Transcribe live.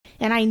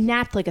And I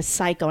napped like a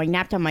psycho. I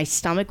napped on my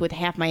stomach with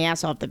half my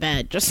ass off the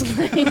bed, just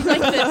like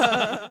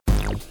this.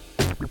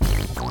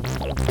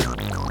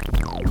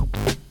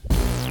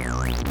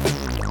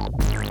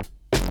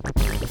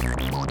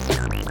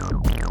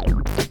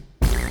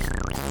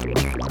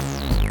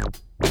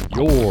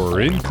 You're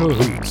in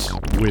cahoots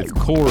with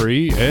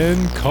Corey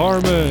and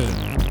Carmen.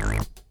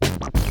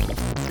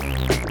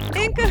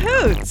 In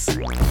cahoots.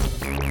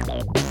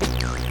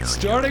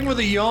 Starting with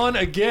a yawn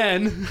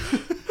again.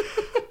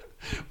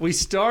 We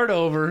start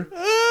over.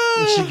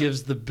 And she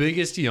gives the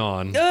biggest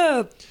yawn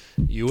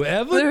you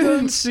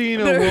ever seen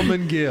a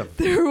woman give.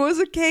 There was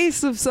a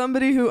case of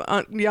somebody who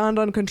yawned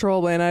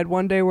uncontrollably, and I had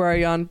one day where I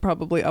yawned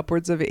probably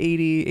upwards of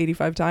 80,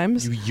 85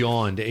 times. You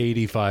yawned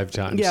 85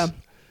 times. Yeah.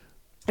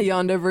 I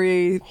yawned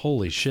every...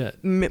 Holy shit.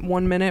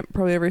 1 minute,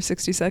 probably every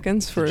 60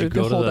 seconds for Did you the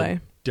go whole to the day.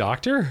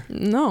 Doctor?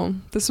 No.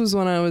 This was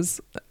when I was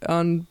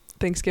on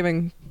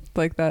Thanksgiving,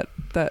 like that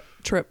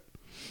trip.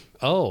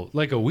 Oh,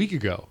 like a week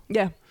ago.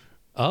 Yeah.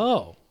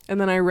 Oh. And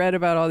then I read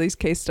about all these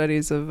case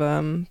studies of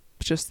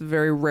just the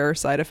very rare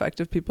side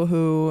effect of people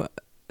who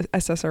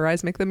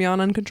SSRIs make them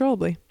yawn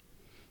uncontrollably.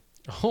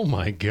 Oh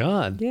my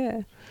God.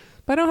 Yeah.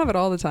 But I don't have it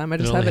all the time. I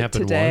just only have it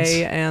happened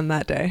today once? and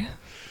that day.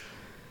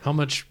 How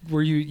much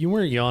were you? You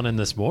weren't yawning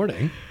this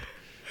morning.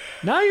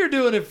 Now you're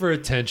doing it for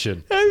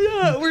attention. I'm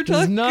not. We're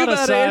talking not a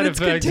about it side and it's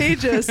effect.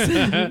 contagious.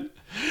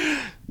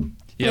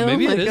 Yeah, Oh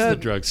maybe my it is the God.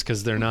 drugs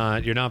because you're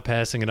not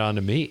passing it on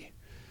to me.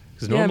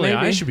 Because Yeah, normally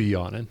I maybe. should be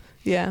yawning,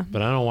 Yeah.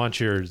 but I don't want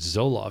your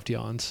Zoloft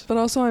yawns. But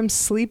also I'm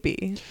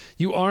sleepy.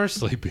 You are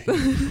sleepy.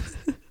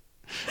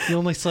 You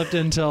only slept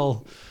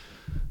until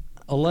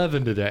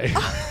 11 today.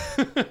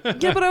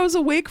 Yeah, but I was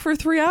awake for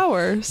 3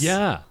 hours.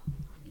 Yeah.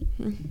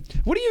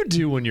 What do you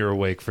do when you're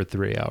awake for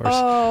 3 hours?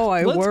 Oh,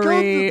 I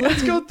worry.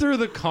 Let's go through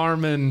the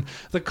Carmen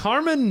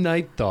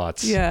night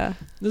thoughts. Yeah.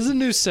 This is a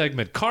new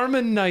segment,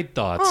 Carmen night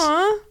thoughts.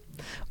 Aw.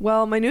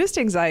 Well, my newest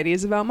anxiety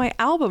is about my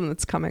album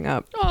that's coming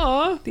up.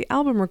 Aw. The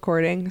album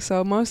recording.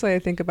 So mostly I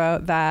think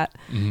about that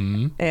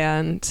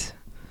and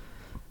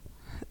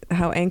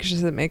how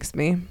anxious it makes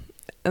me.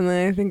 And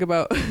then I think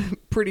about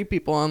pretty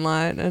people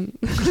online and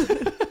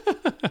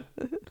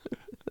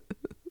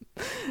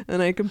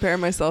and I compare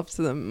myself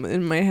to them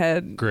in my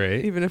head.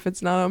 Great. Even if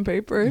it's not on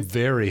paper.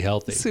 Very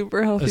healthy.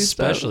 Super healthy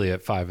Especially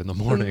at 5 in the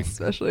morning.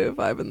 Especially at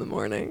 5 in the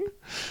morning.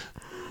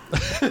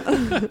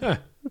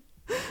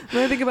 And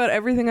I think about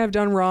everything I've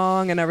done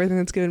wrong and everything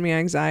that's given me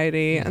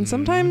anxiety. And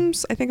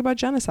sometimes I think about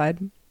genocide.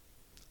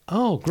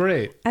 Oh,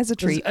 great. As a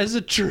treat. As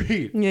a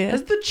treat. Yeah.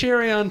 As the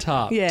cherry on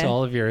top Yeah. to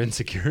all of your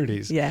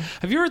insecurities. Yeah.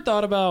 Have you ever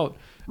thought about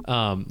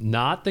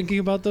not thinking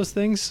about those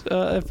things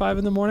at 5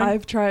 in the morning?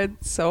 I've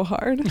tried so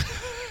hard.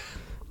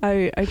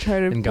 I try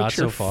to And got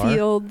picture so far?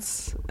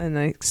 fields and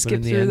I But skip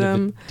in the through end of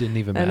them. it didn't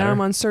even And matter. now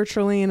I'm on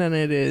sertraline and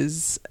it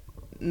is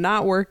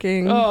not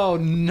working. Oh,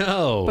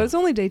 no. But it's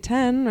only day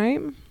 10, right?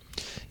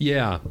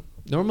 Yeah.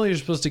 Normally you're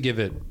supposed to give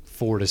it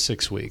 4 to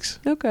 6 weeks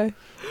Okay.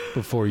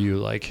 before you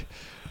like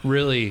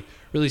really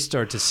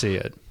start to see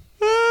it.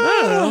 I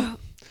don't know.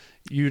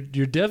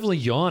 You're definitely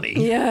yawning.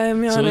 Yeah,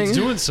 I'm yawning. So it's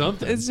doing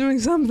something. It's doing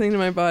something to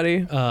my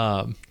body.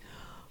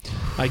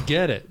 I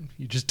get it.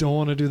 You just don't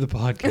want to do the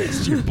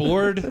podcast. You're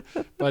bored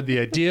by the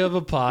idea of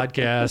a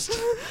podcast.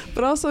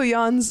 But also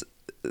yawns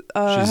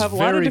have a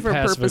lot of very different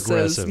purposes.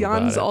 passive-aggressive about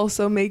Yawns it.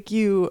 also make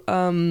you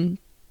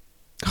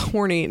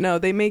horny. No,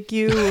 they make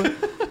you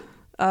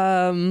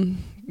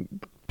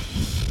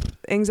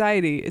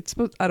anxiety.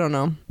 I don't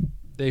know.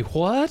 They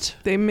what?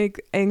 They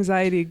make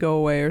anxiety go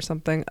away or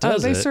something.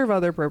 Does They it? serve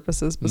other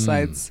purposes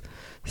besides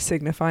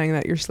signifying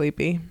that you're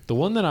sleepy. The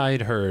one that I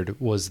had heard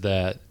was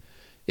that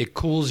it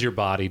cools your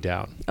body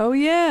down. Oh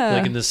yeah.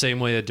 Like in the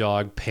same way a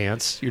dog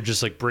pants, you're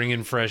just like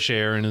bringing fresh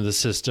air into the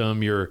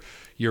system. You're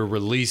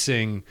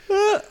releasing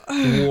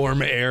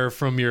warm air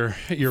from your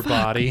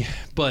body,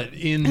 but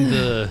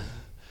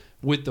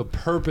with the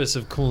purpose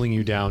of cooling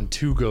you down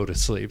to go to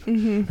sleep.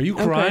 Are you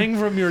crying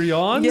from your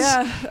yawns?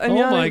 Yeah, I'm oh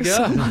my yawning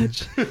God.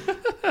 so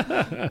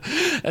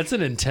much. That's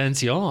an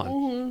intense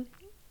yawn.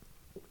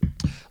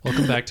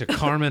 Welcome back to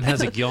Carmen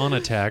Has a Yawn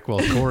Attack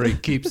while Corey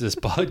keeps this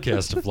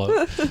podcast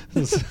afloat.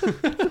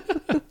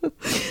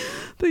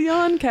 The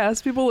yawn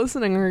cast. People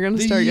listening are going to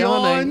The start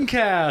yawning.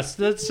 Yawncast.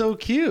 That's so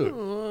cute.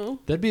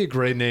 That'd be a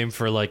great name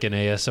for like an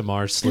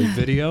ASMR sleep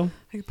video.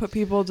 I could put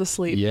people to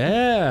sleep.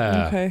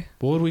 Yeah. Okay.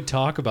 What would we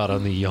talk about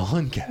on the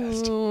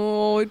Yawncast?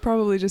 Oh, we'd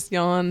probably just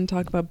yawn and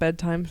talk about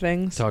bedtime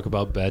things. Talk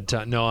about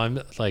bedtime. No, I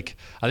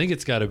think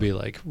it's got to be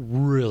like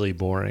really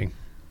boring.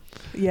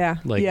 Yeah.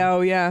 Like- yeah. Oh,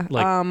 yeah.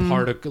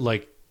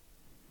 Like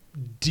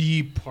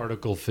deep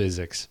particle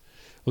physics.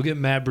 We'll get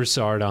Matt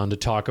Broussard on to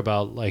talk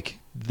about like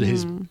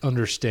his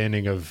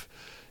understanding of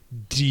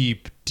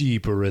deep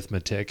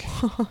arithmetic.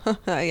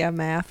 Yeah,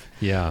 math.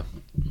 Yeah.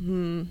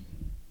 That'd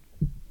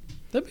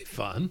be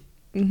fun.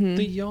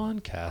 The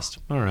Yawncast.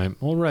 All right.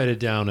 We'll write it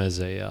down as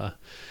a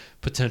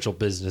potential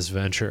business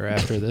venture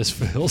after this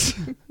fails.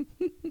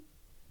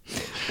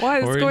 Why?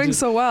 It's Or going just-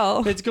 so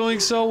well. It's going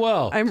so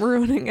well. I'm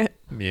ruining it.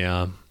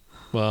 Yeah.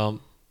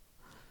 Well,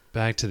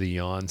 back to the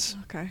yawns.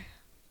 Okay.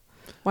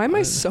 Why am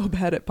I so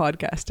bad at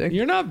podcasting?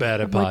 You're not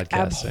bad at I'm like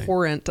podcasting.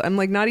 abhorrent. I'm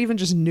like not even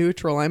just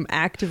neutral. I'm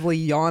actively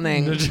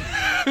yawning.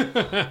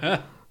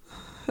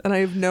 And I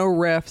have no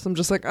riffs. I'm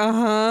just like,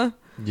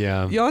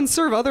 Yeah. Yawns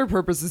serve other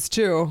purposes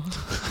too.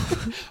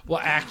 Well,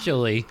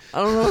 actually,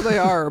 I don't know what they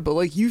are, but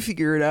like you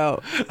figure it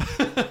out.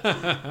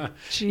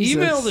 Jesus.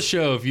 email the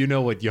show if you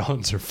know what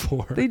yawns are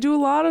for. They do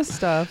a lot of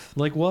stuff.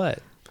 Like what?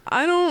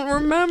 I don't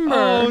remember.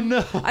 Oh,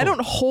 no. I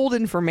don't hold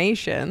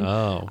information.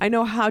 Oh. I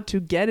know how to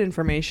get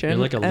information. You're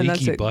like a and that's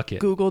leaky at bucket.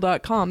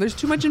 Google.com. There's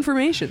too much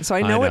information. So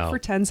I know it for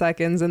 10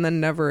 seconds and then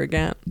never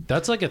again.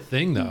 That's like a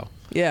thing, though.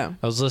 Yeah.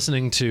 I was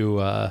listening to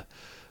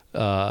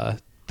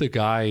the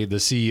guy, the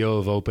CEO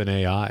of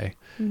OpenAI,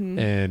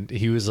 and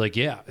he was like,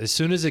 yeah, as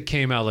soon as it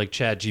came out, like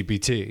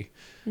ChatGPT,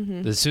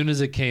 as soon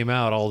as it came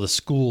out, all the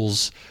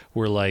schools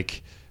were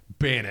like,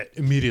 ban it,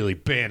 immediately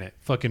ban it,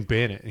 fucking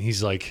ban it. And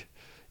he's like,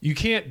 you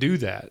can't do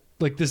that.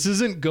 Like, this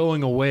isn't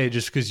going away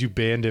just because you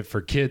banned it for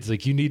kids.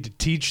 Like, you need to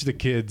teach the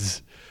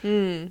kids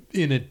in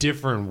a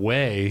different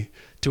way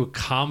to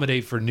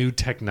accommodate for new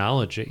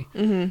technology.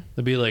 They'll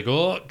be like,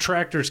 oh,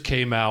 tractors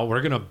came out.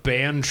 We're going to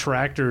ban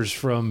tractors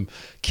from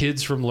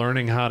kids from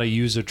learning how to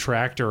use a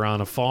tractor on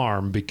a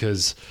farm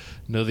because,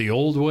 no, the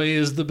old way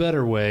is the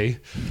better way.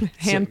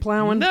 Hand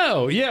plowing.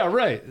 No, yeah,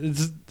 right.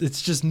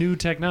 It's just new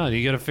technology.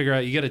 You got to figure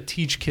out, you got to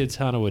teach kids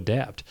how to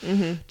adapt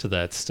to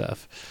that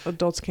stuff.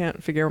 Adults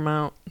can't figure them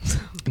out.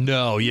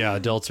 No, yeah,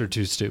 adults are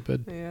too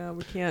stupid. Yeah,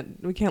 we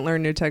can't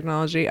learn new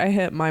technology. I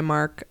hit my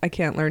mark. I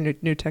can't learn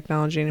new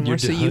technology anymore. You're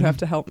So you done? have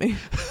to help me.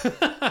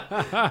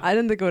 I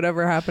didn't think it would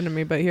ever happen to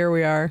me, but here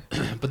we are.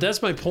 But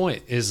that's my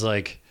point, is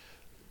like,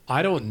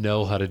 I don't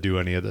know how to do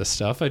any of this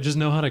stuff. I just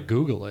know how to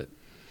Google it.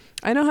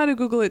 I know how to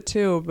Google it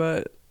too,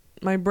 but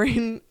my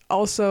brain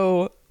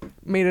also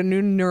made a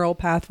new neural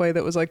pathway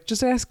that was like,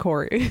 just ask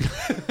Corey.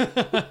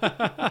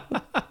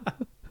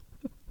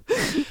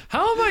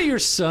 How am I your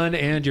son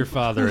and your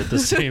father at the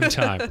same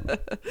time?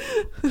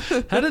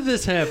 How did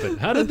this happen?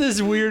 How did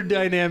this weird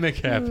dynamic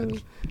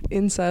happen?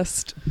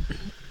 Incest.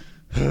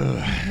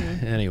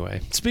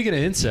 Anyway, speaking of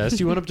incest,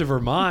 you went up to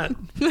Vermont,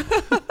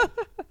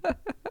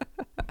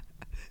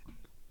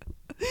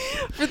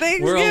 For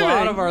Thanksgiving. where a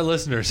lot of our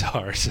listeners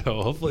are,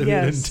 so hopefully they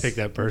Yes. didn't take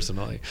that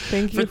personally.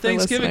 Thank you For for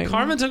Thanksgiving, listening.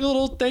 Carmen took a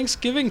little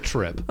Thanksgiving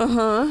trip.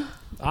 Uh-huh.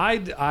 I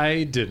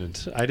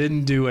didn't. I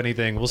didn't do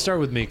anything. We'll start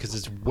with me because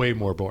it's way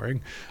more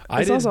boring.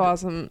 It's also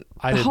awesome.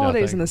 I The did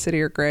holidays nothing. in the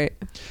city are great.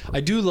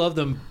 I do love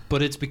them,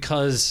 but it's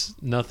because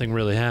nothing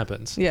really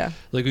happens. Yeah.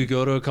 Like, we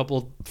go to a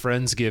couple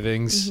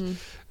Friendsgivings,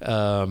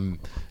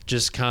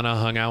 just kind of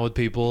hung out with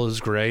people. It was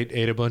great.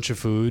 Ate a bunch of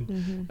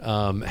food.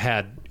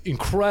 Had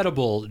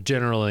incredible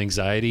general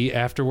anxiety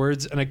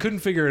afterwards, and I couldn't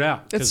figure it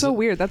out. It's so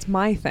weird. That's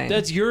my thing.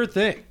 That's your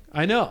thing.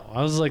 I know.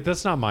 I was like,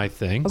 that's not my I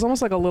thing. was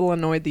almost like a little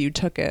annoyed that you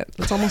took it.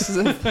 It's almost as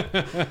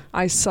if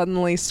I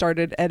suddenly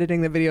started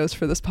editing the videos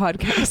for this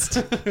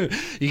podcast.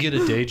 You get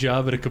a day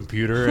job at a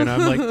computer, and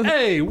I'm like,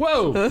 hey,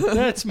 whoa,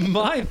 that's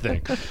my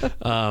thing.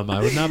 I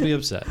would not be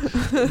upset.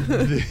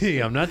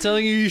 I'm not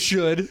telling you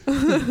should,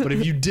 but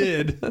if you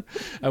did,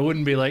 I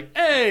wouldn't be like,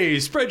 hey,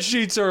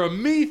 spreadsheets are a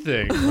me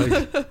thing.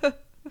 Like,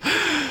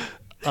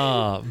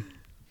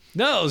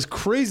 no, it was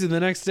crazy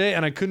the next day,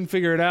 and I couldn't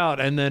figure it out.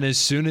 And then as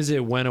soon as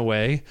it went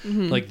away,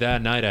 like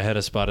that night, I had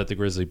a spot at the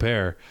Grizzly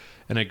Pear,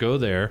 and I go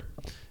there,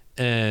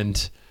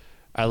 and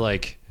I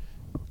like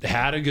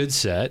had a good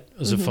set. It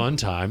was a fun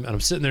time, and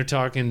I'm sitting there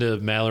talking to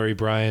Mallory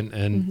Bryant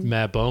and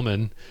Matt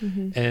Bowman,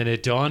 and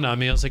it dawned on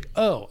me. I was like,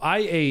 oh, I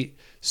ate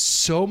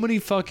so many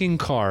fucking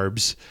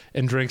carbs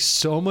and drank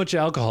so much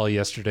alcohol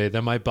yesterday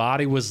that my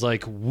body was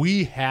like,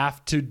 we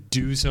have to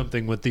do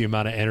something with the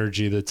amount of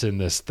energy that's in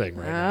this thing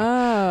right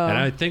now. And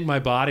I think my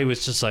body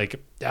was just like,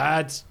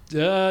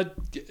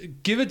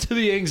 give it to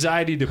the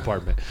anxiety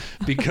department,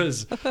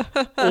 because,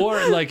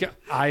 or like,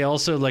 I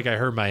also, like, I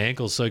hurt my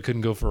ankle, so I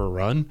couldn't go for a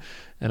run.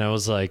 And I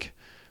was like,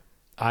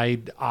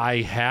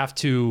 I have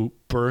to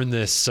burn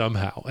this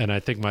somehow. And I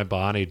think my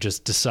body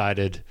just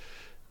decided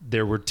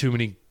there were too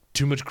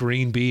much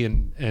green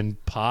bean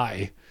and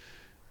pie.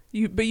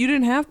 But you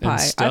didn't have pie. I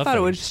thought stuffing. it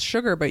was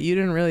sugar, but you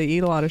didn't really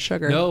eat a lot of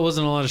sugar. No, it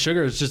wasn't a lot of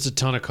sugar. It was just a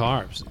ton of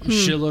carbs.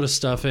 Shitload of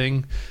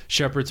stuffing,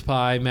 shepherd's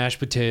pie, mashed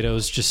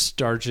potatoes, just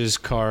starches,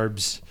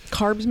 carbs.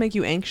 Carbs make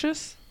you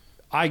anxious?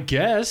 I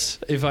guess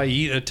if I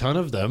eat a ton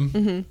of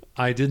them.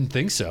 I didn't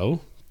think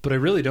so, but I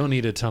really don't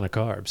eat a ton of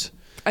carbs.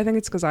 I think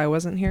it's because I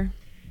wasn't here.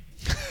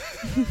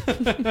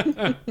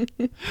 I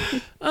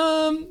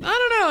don't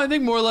know. I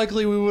think more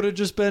likely we would have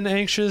just been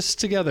anxious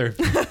together.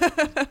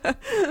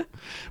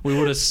 we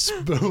would have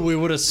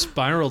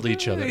spiraled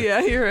each other. Yeah,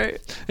 you're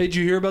right. Hey, did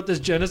you hear about this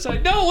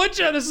genocide? No, what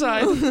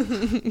genocide?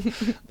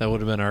 That would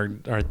have been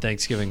our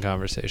Thanksgiving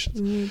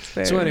conversations.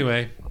 Fair. So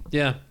anyway,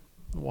 yeah,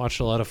 watched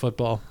a lot of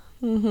football.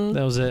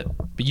 That was it.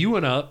 But you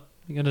went up.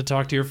 You got to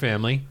talk to your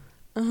family.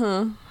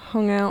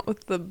 Hung out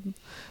with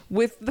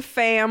the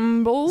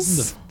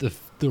fambles.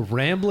 The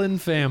Ramblin'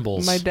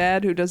 Fambles. My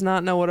dad, who does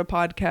not know what a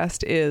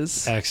podcast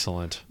is.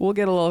 Excellent. We'll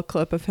get a little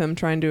clip of him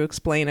trying to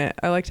explain it.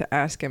 I like to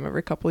ask him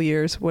every couple of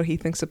years what he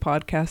thinks a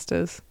podcast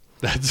is.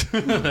 That's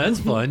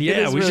fun. It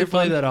Yeah, is we really should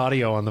play fun. that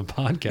audio on the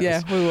podcast.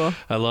 Yeah, we will.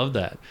 I love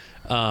that.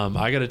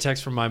 I got a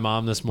text from my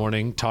mom this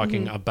morning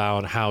talking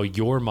about how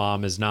your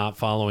mom is not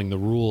following the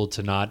rule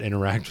to not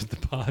interact with the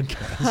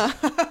podcast.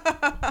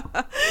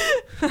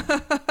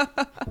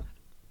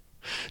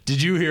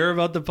 Did you hear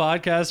about the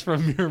podcast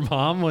from your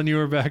mom when you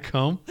were back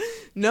home?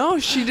 No,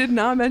 she did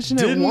not mention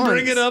it Didn't once.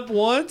 bring it up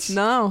once?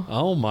 No.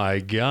 Oh my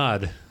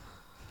God.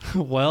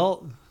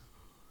 Well,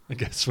 I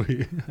guess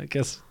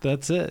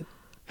that's it.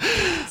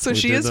 So We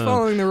she did is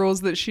following the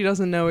rules that she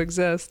doesn't know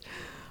exist.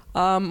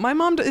 My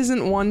mom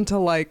isn't one to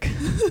like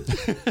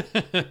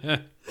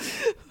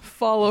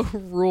follow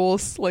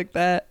rules like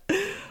that.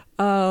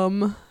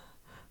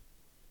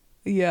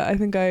 Yeah, I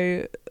think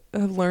I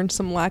have learned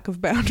some lack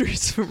of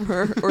boundaries from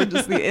her, or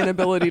just the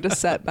inability to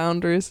set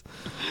boundaries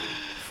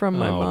from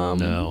my mom.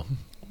 No.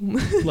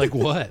 Like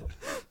what?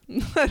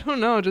 I don't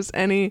know. Well,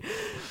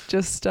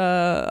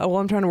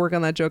 I'm trying to work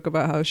on that joke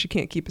about how she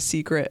can't keep a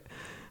secret,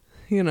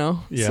 you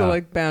know? Yeah. So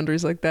like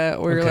boundaries like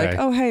that, where you're Okay. like,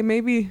 oh, hey,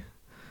 maybe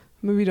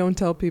don't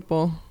tell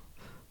people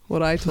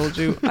what I told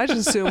you. I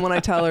just assume when I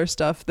tell her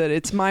stuff that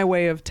it's my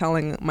way of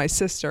telling my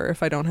sister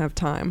if I don't have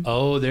time.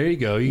 Oh, there you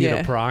go. You get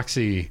Yeah. a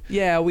proxy.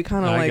 Yeah, we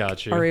kind of I like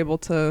got you. are able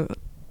to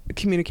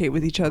communicate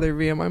with each other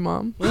via my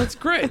mom. Well, that's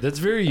great. That's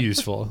very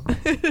useful.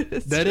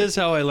 That is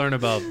how I learn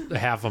about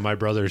half of my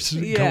brother's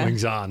Yeah.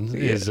 goings on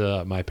is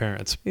my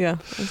parents. Yeah,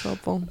 that's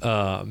helpful.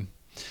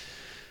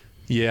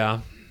 Yeah.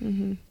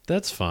 Mm-hmm.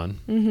 That's fun.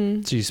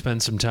 So you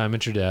spend some time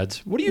at your dad's.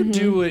 What do you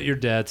do at your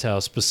dad's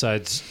house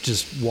besides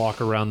just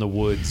walk around the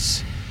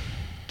woods?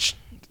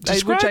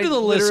 Describe which I to the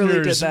literally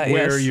did listeners that,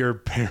 where yes. your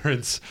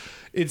parents.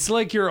 It's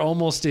like you're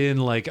almost in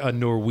like a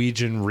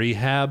Norwegian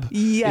rehab.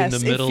 Yes, in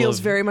the middle it feels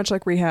of, very much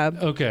like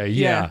rehab. Okay,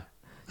 yeah.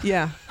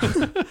 Yeah.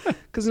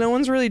 Because no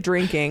one's really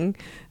drinking.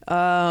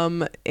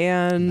 And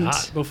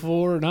Not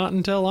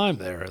until I'm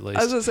there, at least.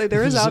 I was going to say,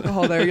 there is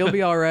alcohol there. You'll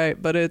be all right.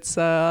 But it's...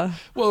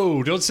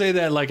 Whoa, don't say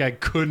that like I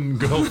couldn't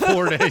go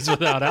 4 days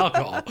without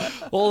alcohol.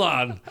 Hold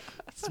on.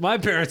 My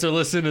parents are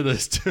listening to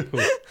this too.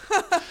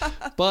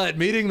 But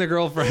meeting the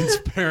girlfriend's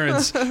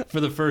parents for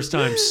the first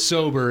time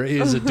sober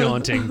is a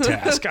daunting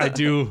task. I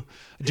do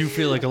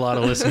feel like a lot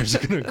of listeners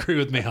are going to agree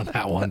with me on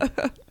that one.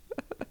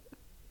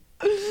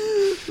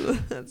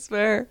 That's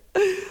fair.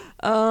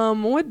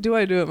 What do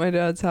I do at my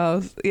dad's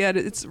house? Yeah,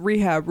 it's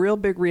rehab, real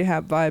big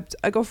rehab vibes.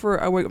 I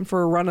went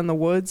for a run in the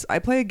woods. I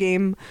play a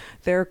game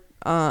there,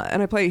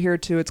 and I play it here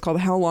too. It's called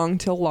How Long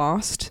Till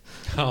Lost.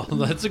 Oh,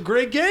 that's a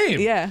great game.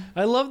 Yeah.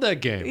 I love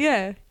that game.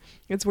 Yeah.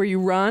 It's where you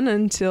run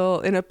until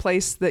in a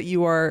place that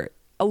you are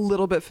a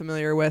little bit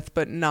familiar with,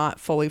 but not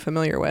fully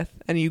familiar with.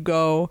 And you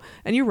go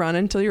and you run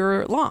until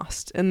you're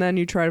lost. And then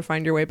you try to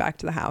find your way back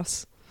to the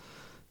house.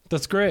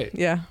 That's great.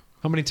 Yeah.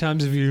 How many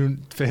times have you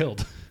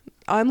failed?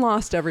 I'm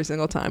lost every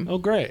single time. Oh,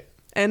 great.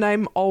 And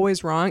I'm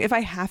always wrong. If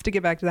I have to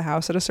get back to the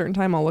house at a certain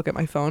time, I'll look at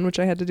my phone, which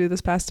I had to do this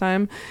past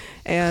time.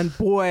 And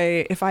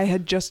boy, if I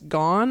had just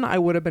gone, I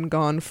would have been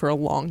gone for a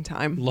long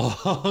time.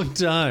 Long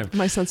time.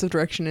 My sense of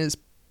direction is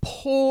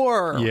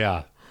poor.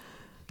 Yeah.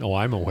 Oh,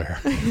 I'm aware.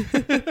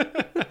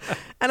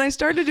 And I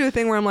started to do a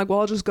thing where I'm like, well,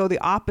 I'll just go the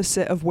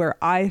opposite of where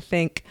I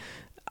think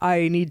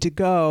I need to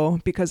go,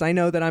 because I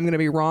know that I'm going to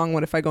be wrong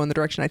if I go in the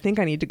direction I think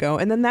I need to go.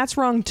 And then that's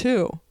wrong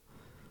too.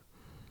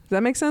 Does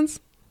that make sense?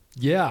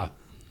 Yeah.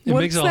 It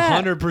What's makes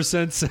that?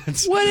 100%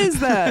 sense. What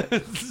is that?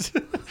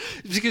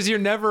 Because you're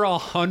never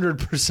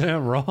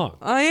 100% wrong.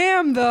 I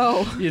am,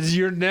 though.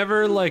 You're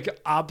never like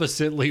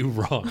oppositely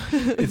wrong.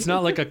 It's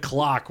not like a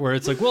clock where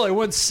it's like, well, I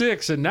went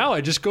 6 and now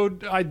I just go,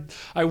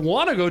 I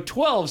want to go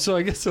 12, so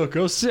I guess I'll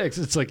go 6.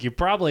 It's like you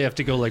probably have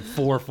to go like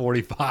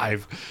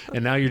 4:45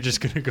 and now you're just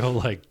going to go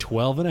like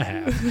 12 and a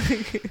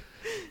half.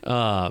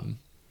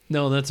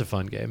 No, that's a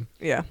fun game.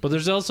 Yeah. But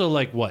there's also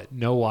like what?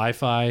 No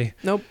Wi-Fi.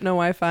 Nope. No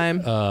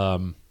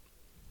Wi-Fi.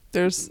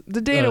 There's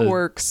the data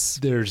works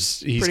He's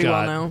pretty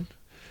got, well now.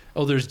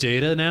 Oh, there's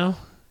data now?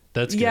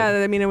 That's good. Yeah,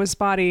 I mean, it was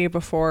spotty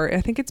before.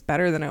 I think it's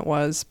better than it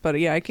was. But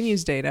yeah, I can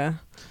use data.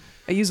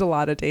 I use a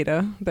lot of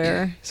data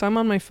there. So I'm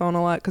on my phone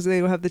a lot because they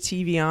have the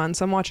TV on.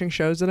 So I'm watching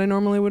shows that I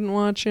normally wouldn't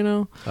watch, you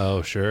know?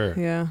 Oh, sure.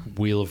 Yeah.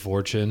 Wheel of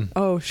Fortune.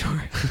 Oh,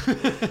 sure.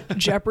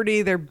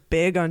 Jeopardy. They're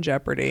big on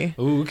Jeopardy.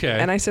 Ooh, okay.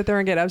 And I sit there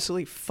and get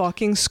absolutely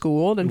fucking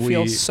schooled and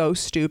feel so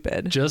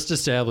stupid. Just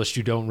established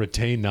you don't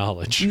retain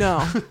knowledge.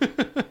 No.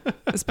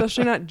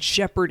 Especially not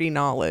Jeopardy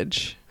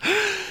knowledge.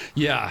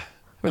 Yeah.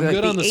 Where I'm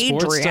they're good like, on the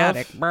sports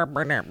Adriatic.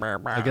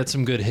 stuff. I got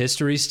some good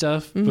history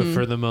stuff, but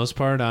for the most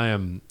part, I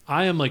am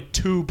like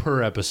 2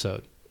 per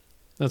episode.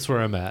 That's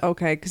where I'm at.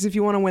 Okay, because if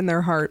you want to win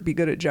their heart, be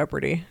good at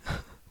Jeopardy.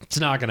 It's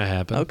not going to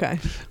happen. Okay.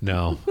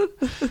 No.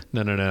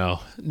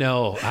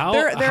 No. How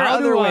There are how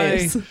other do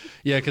ways.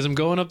 Yeah, because I'm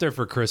going up there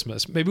for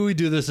Christmas. Maybe we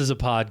do this as a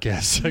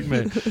podcast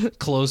segment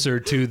closer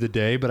to the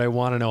day, but I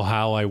want to know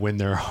how I win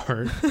their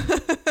heart.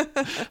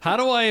 How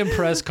do I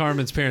impress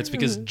Carmen's parents?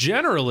 Because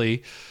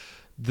generally,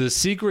 the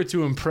secret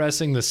to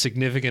impressing the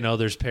significant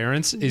other's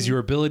parents is your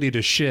ability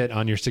to shit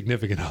on your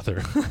significant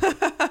other.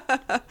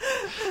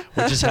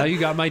 Which is how you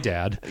got my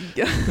dad.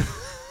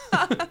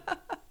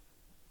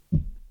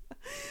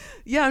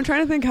 Yeah, I'm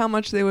trying to think how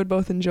much they would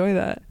both enjoy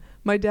that.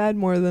 My dad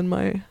more than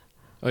my...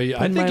 Oh yeah,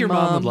 I And think my your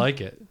mom would mom.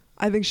 like it.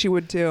 I think she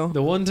would too.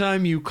 The one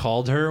time you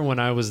called her when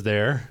I was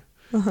there,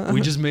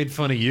 we just made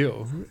fun of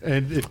you,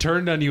 and it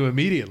turned on you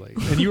immediately.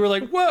 And you were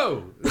like,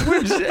 "Whoa,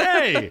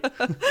 hey,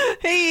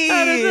 Hey!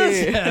 how did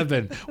this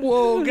happen?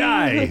 Whoa,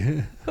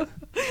 guy."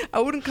 I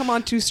wouldn't come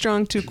on too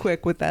strong too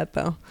quick with that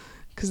though,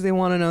 because they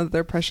want to know that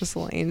their precious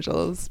little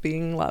angel is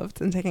being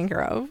loved and taken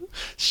care of.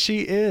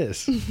 She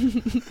is.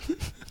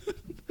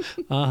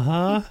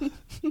 Uh-huh.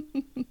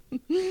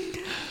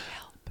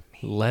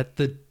 Let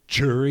the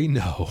jury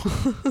know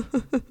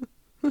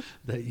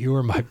that you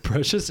are my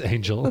precious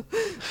angel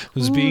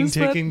who's being Who's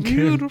that taken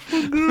care of.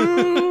 beautiful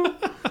girl?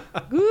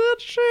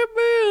 Could she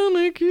be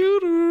any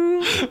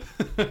cuter?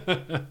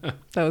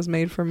 That was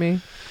made for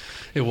me.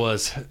 It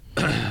was.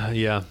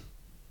 Yeah.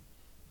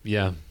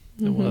 Yeah,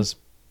 it Mm-hmm. was.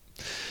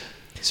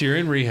 So you're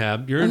in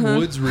rehab. You're in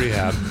Woods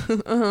rehab.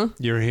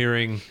 You're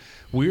hearing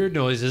weird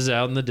noises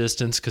out in the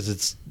distance because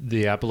it's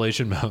the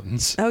Appalachian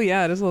Mountains. Oh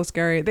yeah, it is a little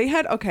scary. They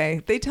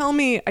tell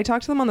me, I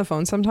talk to them on the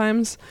phone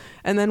sometimes,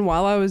 and then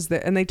while I was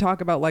there, and they talk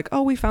about like,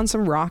 oh, we found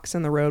some rocks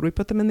in the road, we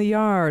put them in the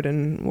yard,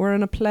 and we're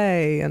in a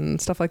play and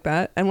stuff like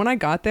that. And when I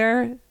got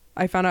there,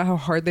 I found out how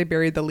hard they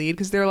buried the lead,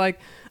 because they're like,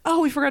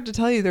 oh, we forgot to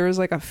tell you there was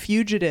like a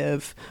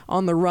fugitive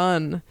on the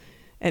run,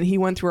 and he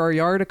went through our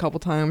yard a couple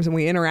times, and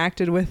we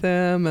interacted with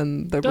him,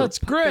 and That's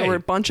great. There were a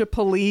bunch of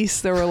police.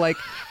 There were like,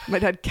 my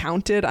dad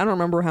counted, I don't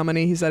remember how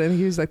many he said. I think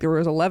he was like, there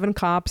was 11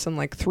 cops and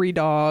like 3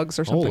 dogs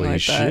or something Holy like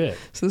shit. that.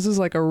 So this is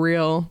like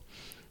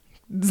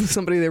this is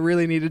somebody they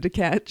really needed to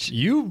catch.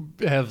 You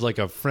have like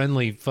a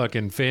friendly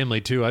fucking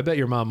family too. I bet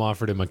your mom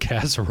offered him a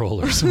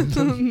casserole or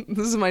something.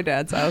 This is my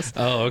dad's house.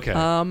 Oh, okay.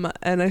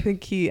 And I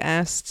think he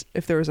asked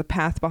if there was a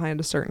path behind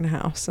a certain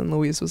house, and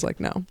Louise was like,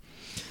 no.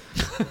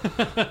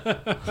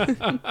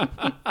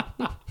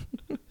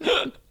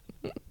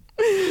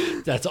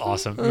 That's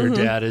awesome. Your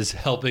dad is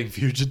helping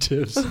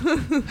fugitives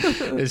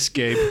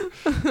escape.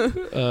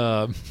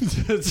 And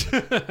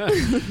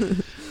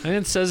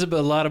it says a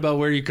lot about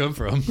where you come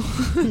from.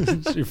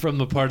 You're from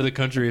the part of the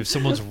country, if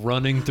someone's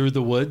running through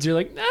the woods, you're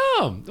like,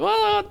 no,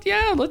 well,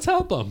 yeah, let's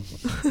help them.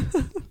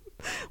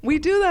 We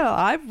do that.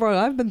 I've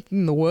been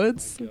in the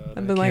woods.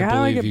 I've been like, how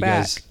do I get you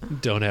back? guys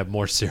don't have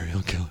more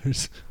serial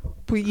killers.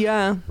 But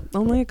yeah,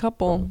 only a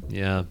couple.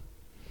 Yeah.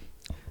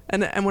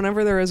 And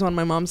whenever there is one,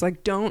 my mom's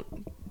like, don't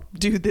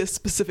do this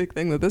specific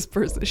thing that this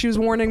person... She was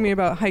warning me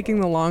about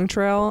hiking the long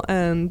trail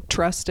and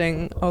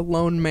trusting a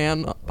lone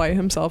man by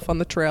himself on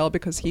the trail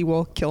because he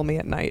will kill me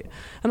at night.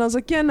 And I was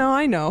like, yeah, no,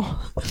 I know.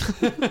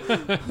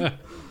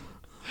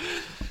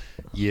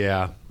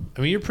 Yeah.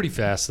 I mean, you're pretty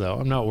fast, though.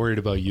 I'm not worried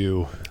about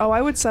you. Oh,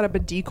 I would set up a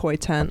decoy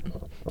tent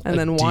and A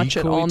then watch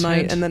it decoy all night,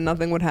 tent? and then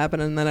nothing would happen,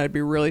 and then I'd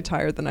be really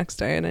tired the next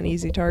day and an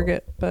easy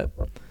target. But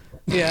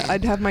yeah,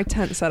 I'd have my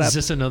tent set up. Is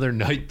this another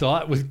night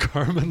thought with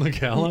Carmen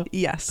Lagala?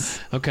 Yes.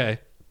 Okay.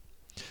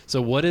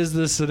 So what is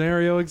the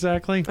scenario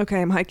exactly?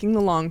 Okay, I'm hiking the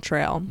long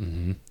trail.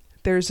 Mm-hmm.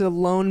 There's a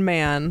lone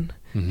man.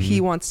 Mhm. He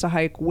wants to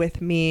hike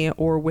with me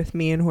or with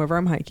me and whoever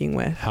I'm hiking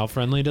with. How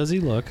friendly does he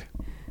look?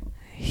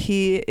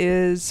 He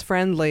is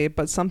friendly,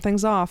 but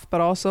something's off.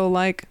 But also,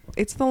 like,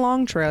 it's the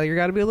long trail. You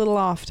got to be a little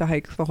off to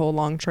hike the whole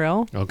long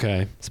trail,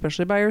 Okay.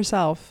 especially by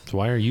yourself. So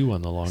why are you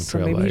on the long So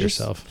trail maybe by you just-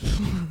 yourself?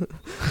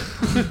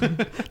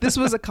 This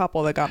was a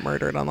couple that got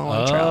murdered on the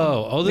long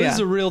trail. Oh, this Yeah. is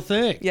a real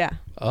thing. Yeah.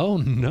 Oh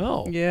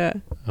no. Yeah.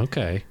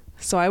 Okay.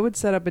 So I would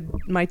set up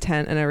my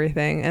tent and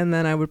everything, and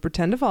then I would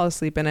pretend to fall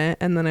asleep in it,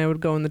 and then I would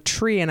go in the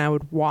tree and I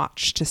would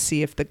watch to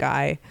see if the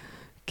guy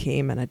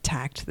came and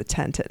attacked the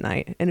tent at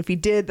night. And if he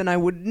did, then I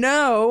would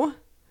know.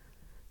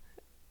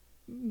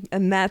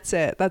 And that's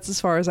it. That's as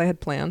far as I had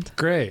planned.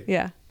 Great.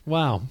 Yeah.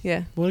 Wow.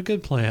 Yeah. What a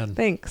good plan.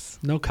 Thanks.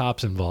 No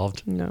cops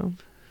involved. No.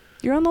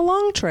 You're on the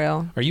long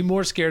trail. Are you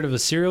more scared of a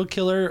serial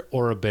killer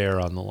or a bear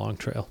on the long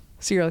trail?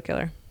 Serial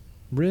killer.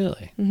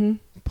 Really? Mm-hmm.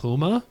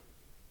 Puma?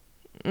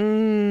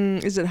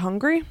 Is it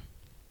hungry?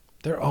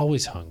 They're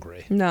always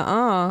hungry.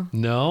 Nuh-uh.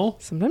 No?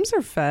 Sometimes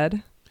they're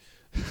fed.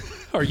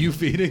 Are you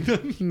feeding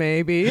them?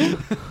 Maybe.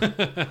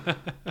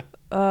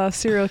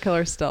 Serial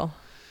killer still.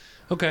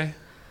 Okay.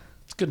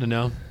 It's good to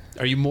know.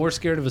 Are you more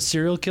scared of a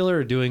serial killer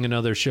or doing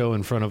another show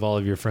in front of all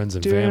of your friends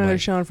and Doing family? another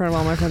show in front of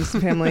all my friends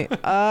and family.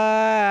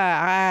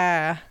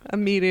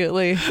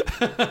 Immediately.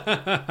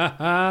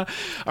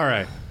 All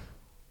right.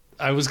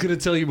 I was going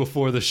to tell you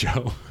before the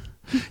show.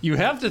 You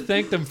have to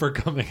thank them for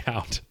coming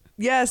out.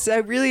 Yes, I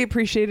really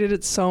appreciated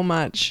it so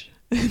much.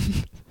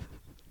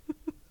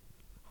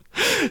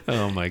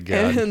 Oh my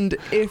God. And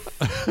if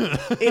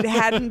it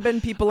hadn't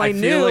been people I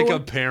knew, feel like a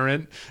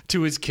parent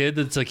to his kid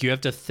that's like, you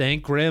have to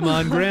thank grandma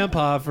and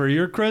grandpa for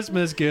your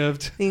Christmas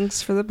gift.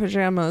 thanks for the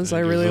pajamas. I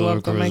Thank you really for the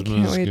love them. I can't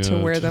Christmas wait to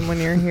gift. wear them when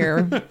you're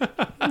here.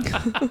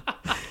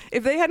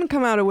 If they hadn't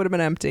come out, it would have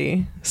been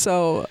empty.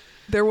 So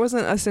there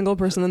wasn't a single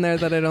person in there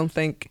that I don't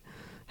think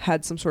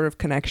had some sort of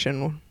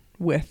connection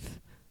with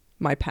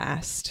my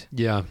past.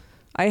 Yeah.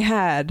 I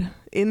had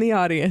in the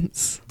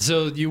audience.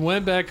 So you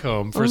went back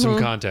home for some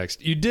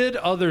context. You did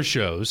other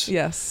shows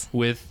Yes.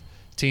 with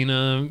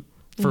Tina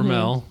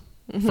Fermel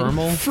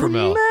Fermel?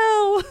 Fermel.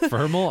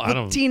 Fermel? I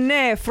don't. Tine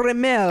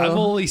Fremel. I've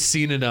only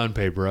seen it on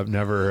paper. I've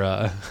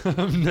never,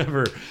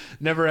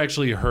 never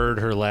actually heard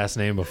her last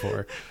name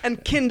before.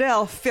 And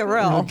Kendall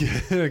Farrell.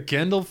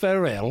 Kendall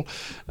Farrell.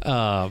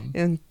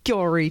 And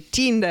Gary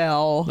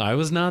Tyndall. I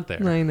was not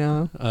there. I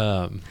know.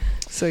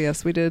 So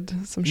yes, we did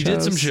some shows. You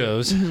did some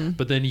shows,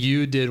 but then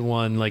you did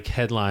one like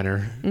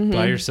headliner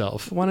by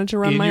yourself. Wanted to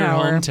run in my your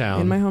hour hometown,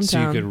 in my hometown.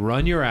 so you could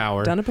run your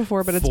hour. Done it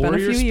before, but it's for been a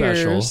your few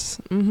special.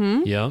 years.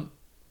 Mm-hmm. Yep.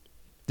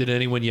 Did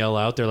anyone yell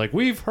out? They're like,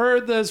 "We've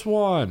heard this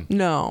one."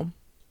 No,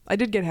 I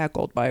did get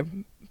heckled by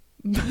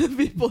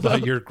people. By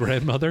though. your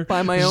grandmother?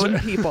 By my own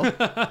people.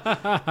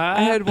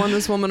 I had one.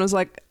 This woman was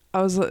like,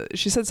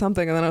 she said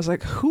something, and then I was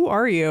like, "Who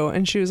are you?"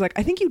 And she was like,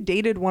 "I think you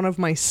dated one of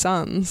my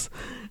sons."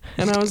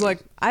 And I was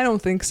like, "I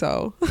don't think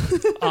so."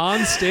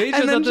 On stage?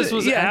 I thought this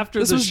was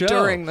after the show. This was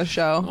during the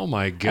show. Oh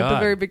my god! At the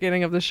very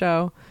beginning of the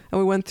show, and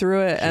we went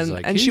through it, She's and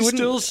like, and "He's she wouldn't.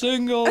 still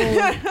single."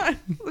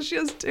 She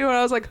has two, and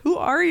I was like, "Who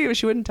are you?"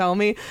 She wouldn't tell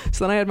me.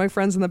 So then I had my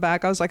friends in the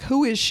back. I was like,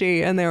 "Who is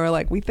she?" And they were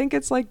like, "We think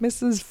it's like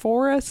Mrs.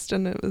 Forrest,"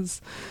 and it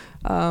was,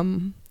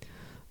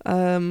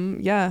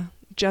 yeah,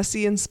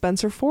 Jesse and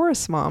Spencer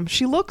Forrest's mom.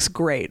 She looks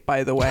great,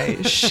 by the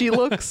way. She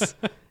looks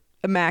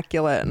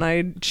immaculate, and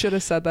I should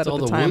have said that It's at all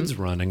the the time. woods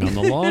running on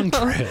the long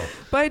trail.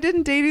 But I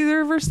didn't date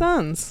either of her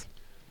sons,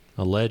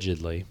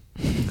 Allegedly.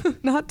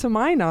 not to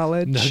my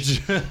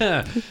knowledge.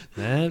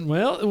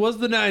 Well, it was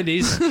the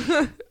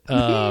 90s.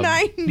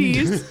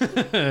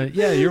 90s,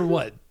 Yeah, you're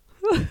what?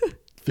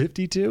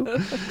 52?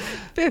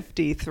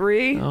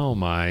 53. Oh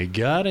my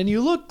god, and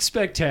you look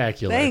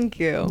spectacular. Thank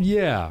you.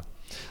 Yeah.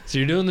 So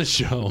you're doing the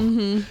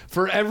show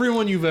for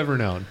everyone you've ever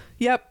known.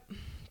 Yep.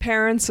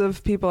 Parents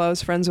of people I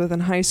was friends with in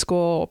high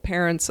school,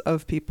 parents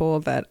of people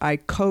that I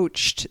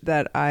coached,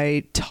 that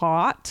I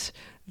taught,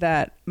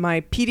 that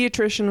my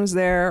pediatrician was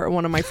there.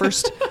 One of my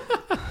first,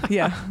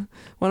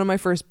 one of my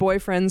first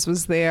boyfriends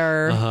was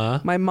there. Uh-huh.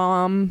 My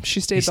mom, she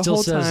stayed He the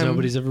whole still says time.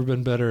 nobody's ever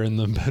been better in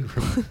the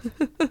bedroom.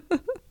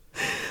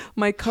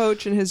 My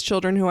coach and his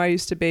children, who I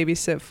used to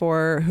babysit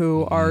for,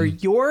 who are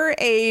your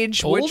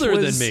age, which Older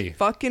than was me.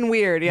 fucking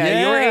weird. Yeah,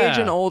 Yeah. your age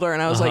and older.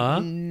 And I was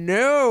like,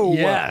 no.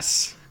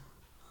 Yes.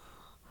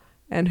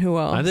 And who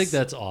else? I think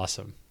that's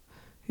awesome.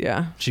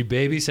 Yeah. She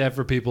babysat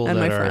for people And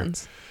that my are...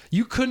 friends.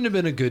 You couldn't have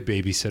been a good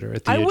babysitter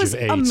at the I age was of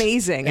 8.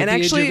 amazing. At And the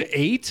actually- age of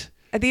 8?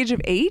 At the age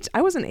of 8,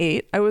 I wasn't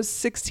 8. I was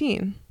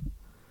 16.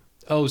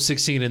 Oh,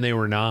 16 and they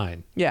were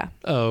 9. Yeah.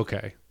 Oh,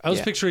 okay. I was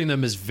Yeah. picturing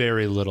them as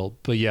very little,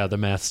 but yeah, the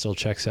math still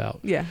checks out.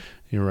 Yeah.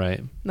 You're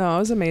right. No, it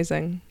was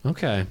amazing.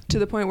 Okay. To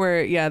the point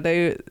where,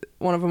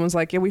 one of them was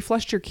like, "Yeah, we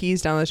flushed your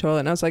keys down the toilet."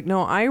 And I was like,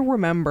 "No, I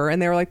remember."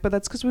 And they were like, "But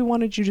that's because we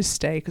wanted you to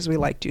stay because we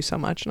liked you so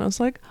much." And I was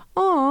like,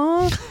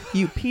 "Aw,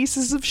 you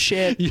pieces of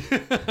shit."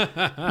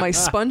 My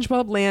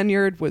SpongeBob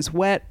lanyard was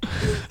wet.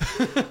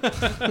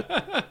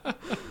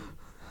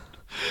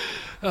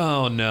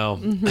 Oh, no.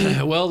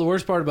 Well, the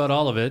worst part about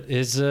all of it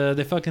is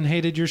they fucking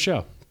hated your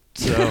show.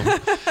 So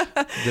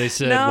they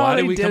said, No, why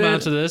did they we come didn't.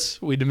 out to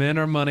this? We demand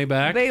our money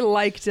back. They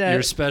liked it.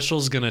 Your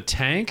special's going to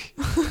tank.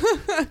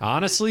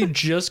 Honestly,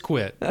 just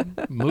quit.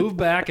 Move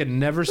back and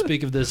never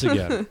speak of this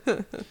again.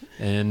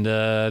 And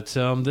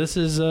this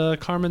is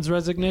Carmen's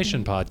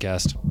Resignation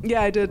podcast.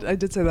 Yeah, I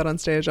did say that on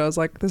stage. I was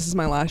like, "This is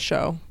my last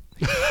show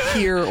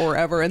here or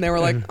ever." And they were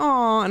like,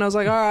 "Aw." And I was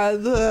like, "All right."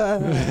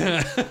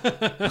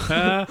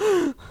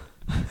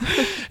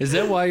 Is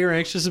that why you're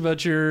anxious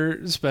about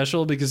your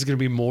special? Because it's going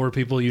to be more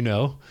people you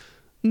know?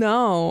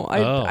 No,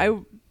 Oh. I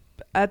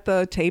at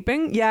the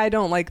taping, I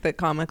don't like that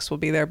comics will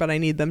be there, but I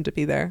need them to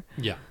be there.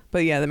 Yeah.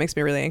 But yeah, that makes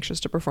me really anxious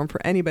to perform for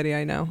anybody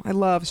I know. I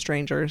love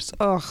strangers.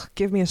 Ugh,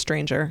 give me a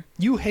stranger.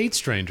 You hate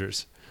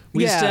strangers.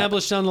 We Yeah.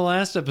 established on the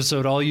last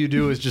episode all you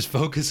do is just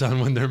focus on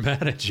when they're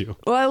mad at you.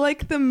 Well, I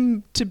like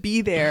them to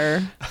be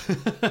there.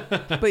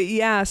 But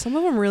yeah, some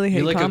of them really hate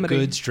You're like comedy. a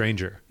good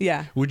stranger.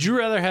 Yeah. Would you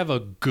rather have a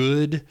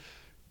good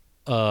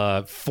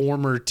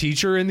former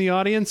teacher in the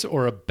audience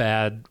or a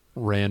bad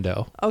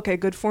rando? Okay,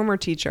 good former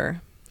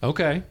teacher.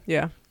 Okay.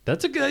 Yeah.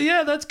 That's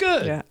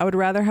good. Yeah. I would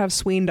rather have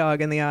Sween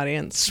Dog in the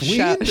audience. Sween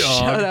Dog?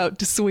 Shout out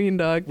to Sween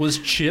Dog. Was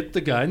Chip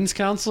the guidance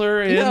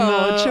counselor in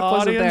No, the Chip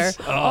wasn't there. audience?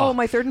 Oh,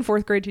 my 3rd and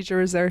 4th grade teacher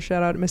was there.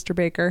 Shout out to Mr.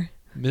 Baker.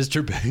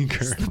 Mr.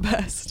 Baker. The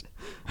best.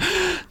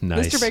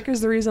 Nice. Mr.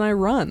 Baker's the reason I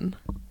run.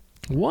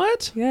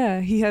 What? Yeah,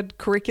 he had Is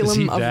curriculum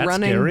he of that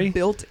running scary?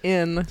 built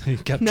in. He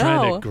kept No.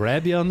 trying to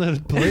grab you on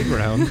the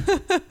playground.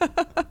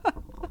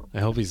 I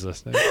hope he's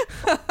listening.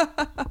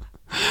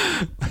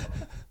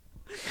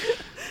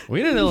 We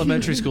had an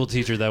elementary school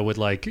teacher that would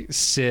like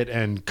sit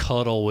and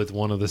cuddle with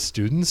one of the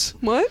students.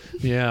 What?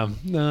 Yeah,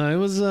 it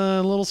was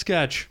a little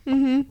sketch.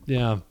 Mm-hmm.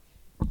 Yeah.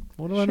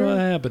 What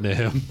happened to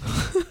him?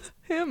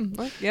 Him.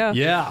 What? Yeah.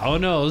 Yeah. Oh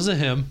no, it was a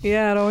him.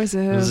 Yeah, it always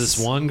is. It was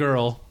this one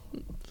girl.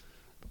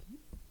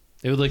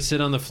 It would like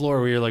sit on the floor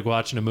where you're like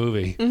watching a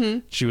movie. Mm-hmm.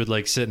 She would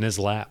like sit in his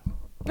lap.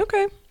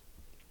 Okay.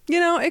 You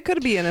know, it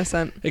could be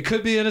innocent. It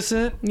could be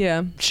innocent.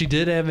 Yeah. She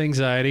did have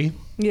anxiety.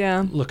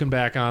 Yeah. Looking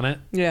back on it.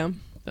 Yeah.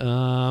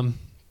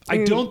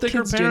 I don't think her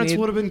kids do parents need-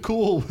 would have been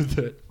cool with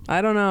it.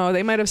 I don't know.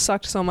 They might have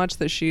sucked so much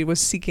that she was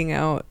seeking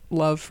out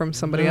love from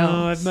somebody else.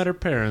 No, I've met her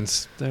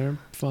parents. They're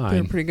fine.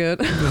 They're pretty good.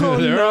 Oh,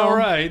 They're no. all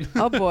right.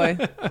 Oh boy.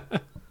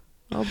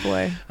 Oh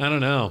boy. I don't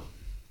know.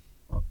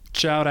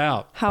 Shout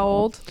out. How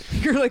old?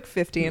 You're like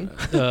 15.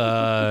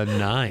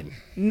 9.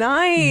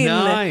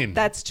 9.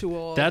 That's too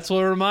old. That's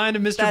what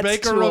reminded Mr. That's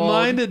Baker too old.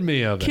 reminded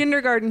me of it.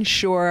 Kindergarten,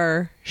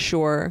 sure.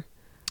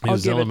 It I'll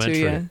was give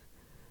elementary. it to you.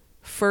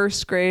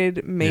 First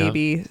grade,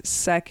 maybe.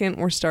 Second,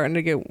 we're starting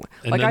to get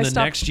And like then I the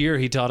stopped. next year,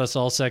 he taught us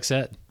all sex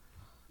ed.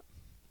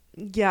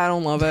 Yeah, I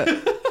don't love it.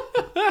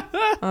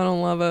 I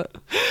don't love it.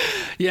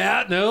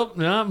 Yeah, nope,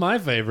 not my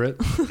favorite.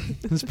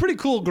 It's pretty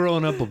cool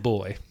growing up a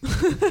boy.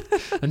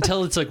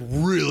 Until it's like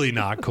really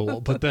not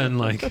cool. But then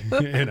like,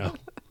 you know.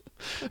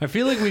 I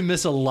feel like we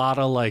miss a lot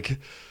of like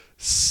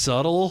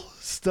subtle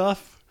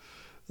stuff.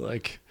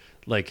 Like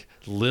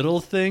little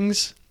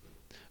things.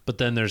 But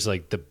then there's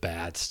like the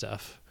bad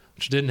stuff.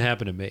 Which didn't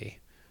happen to me.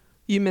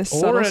 You miss Or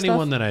subtle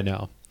anyone stuff? that I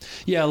know.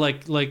 Yeah,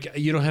 like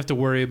you don't have to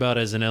worry about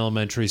as an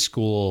elementary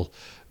school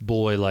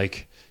boy,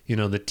 like, you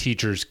know, the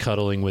teachers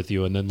cuddling with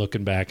you and then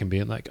looking back and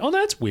being like, oh,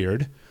 that's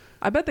weird.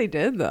 I bet they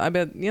did. Though. I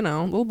bet, you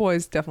know, little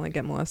boys definitely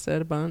get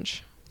molested a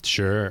bunch.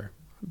 Sure.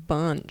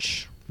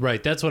 Bunch.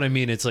 Right. That's what I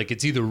mean. It's like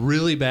it's either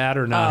really bad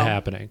or not Oh,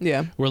 happening.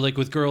 yeah. Where like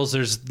with girls,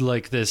 there's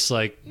like this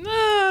like, nah,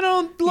 I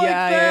don't like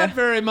Yeah, that yeah.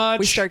 very much.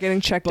 We start getting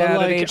checked but out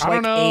like, at age I don't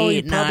like know.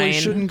 8, He probably 9.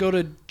 shouldn't go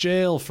to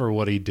jail for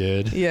what he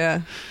did.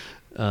 Yeah.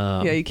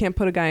 Yeah, you can't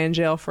put a guy in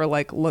jail for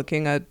like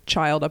looking a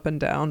child up and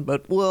down,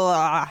 but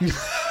blah.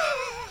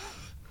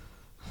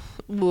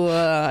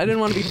 Blah. I didn't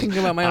want to be thinking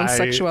about my own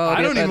sexuality.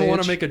 I don't at that even want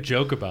age. to make a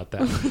joke about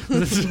that.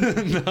 This is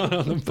not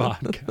on the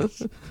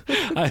podcast.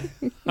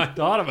 I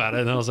thought about it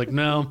and I was like,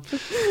 no,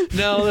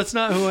 that's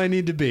not who I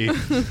need to be.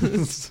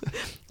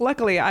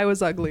 Luckily, I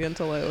was ugly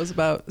until I was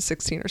about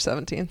 16 or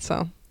 17,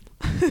 so.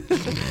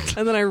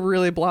 And then I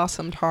really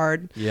blossomed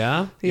hard.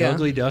 Yeah? The Yeah.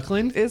 ugly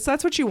duckling?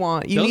 That's what you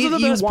want. You Those are the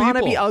you best want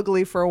to be people.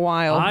 ugly for a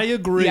while. I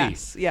agree.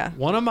 Yes. Yeah.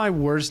 One of my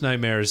worst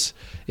nightmares,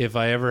 if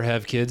I ever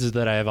have kids, is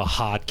that I have a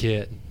hot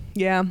kid.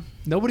 Yeah.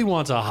 Nobody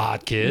wants a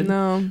hot kid.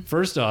 No.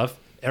 First off,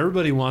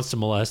 everybody wants to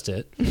molest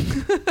it.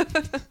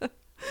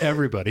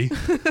 Everybody.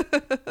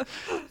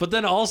 But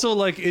then also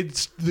like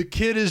it's the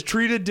kid is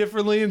treated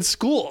differently in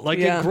school. Like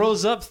Yeah. it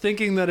grows up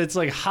thinking that it's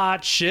like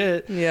hot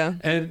shit. Yeah.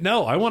 And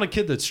no, I want a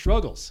kid that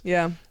struggles.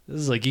 Yeah.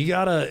 This is like you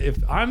gotta. If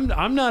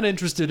I'm not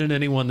interested in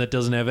anyone that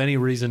doesn't have any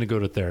reason to go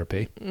to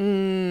therapy.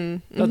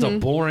 That's a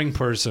boring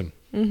person.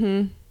 But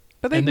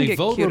they And can they get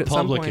vote cute at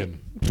some point. Republican.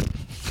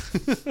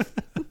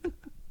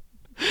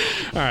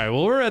 All right.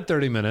 Well, we're at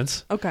 30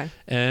 minutes, Okay.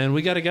 and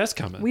we got a guest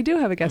coming. We do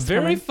have a guest a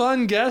very coming.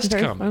 fun guest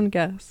Very coming. fun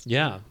guest.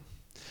 Yeah,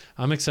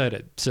 I'm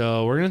excited.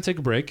 So we're gonna take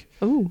a break,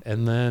 Ooh.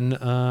 and then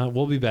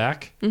we'll be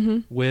back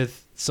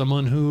with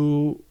someone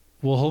who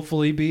will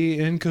hopefully be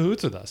in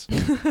cahoots with us.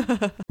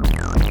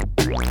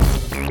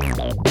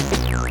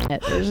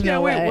 There's Yeah,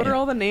 no wait, way. what are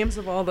all the names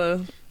of all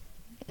the...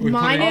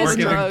 Mine we're is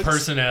giving drugs.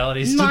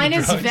 personalities. Mine to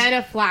the is drugs.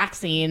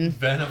 venaflaxine,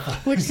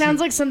 Venaflaxine. which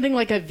sounds like something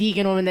like a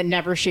vegan woman that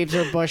never shaves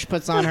her bush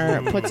puts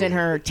in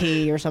her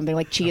tea or something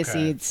like chia Okay.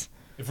 seeds.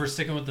 If we're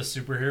sticking with the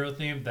superhero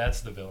theme,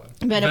 that's the villain.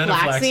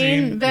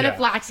 Venaflaxine, yeah.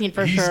 venaflaxine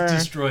for He's sure.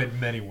 destroyed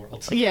many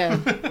worlds. Yeah,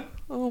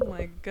 Oh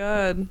my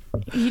God.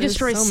 he There's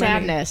destroys so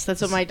many. sadness.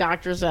 That's what my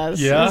doctor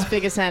says. Yeah? His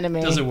biggest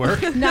enemy. Does it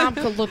work? No,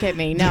 look at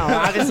me. No,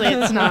 obviously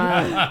it's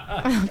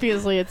not.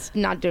 Obviously it's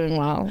not doing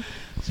well.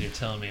 So you're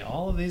telling me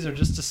all of these are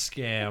just a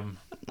scam.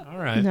 All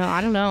right. No,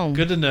 I don't know.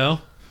 Good to know.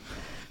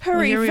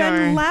 Hurry, here we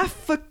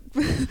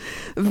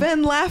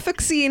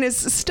venlafaxine is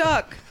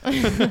stuck.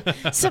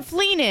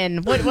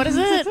 Saflenin. What is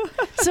it?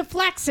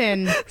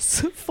 Saflexin.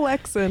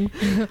 Flexin.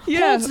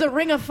 Yeah. Holds the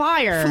ring of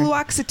fire.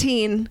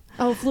 Fluoxetine.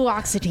 Oh,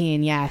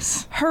 fluoxetine.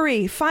 Yes.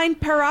 Hurry, find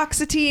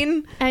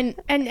paroxetine And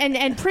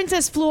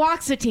Princess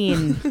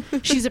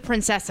Fluoxetine. She's a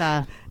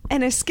princessa.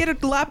 and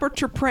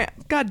escitalopram.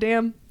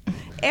 Goddamn.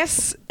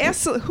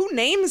 Who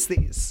names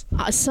these?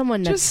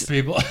 Someone that's Just-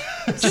 People.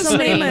 Just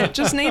Somebody- name it.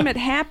 Just name it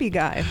Happy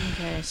Guy.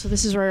 okay. So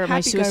this is where my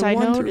Happy guy suicide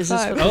 1 note through is.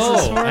 This 5. what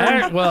this is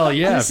for? Well,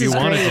 yeah, This if you is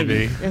want it to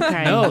be. great.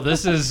 Okay. No,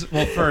 this is,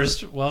 well,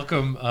 first,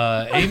 welcome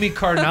Amy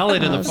Cardinale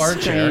to the Oh, fart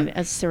chair. great.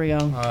 There we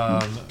go.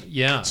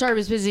 Yeah. Sorry, I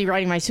was busy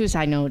writing my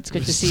suicide note. It's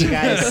good to see you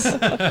guys.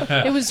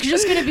 It was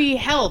just going to be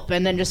help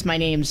and then just my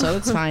name, so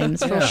it's fine.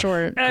 It's real Yeah.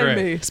 short. And Great.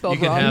 me, spelled you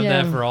can wrong. have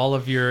that Yeah. for all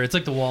of your, it's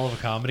like the wall of a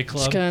comedy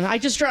club. I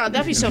just draw.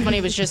 That'd be so funny.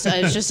 It was just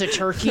a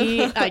turkey.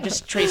 I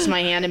just traced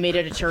my hand and made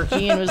it a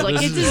turkey, and it was like,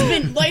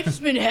 This life's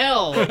been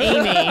hell,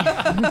 Amy.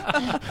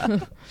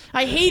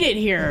 I hate it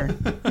here.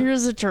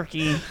 Here's a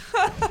turkey.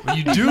 But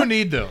you do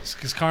need those,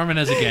 because Carmen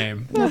has a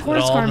game. Of course,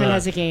 With all Carmen the-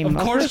 has a game.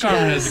 Of course, she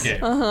Carmen does. has a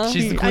game.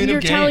 She's the queen And you're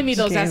of telling me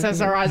games. those Game.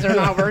 SSRIs are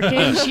not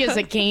working? She has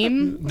a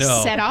game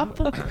No. set up.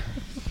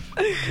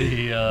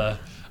 The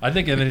I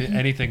think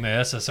anything the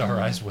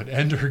SSRIs would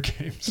end her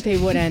games. They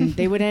would end.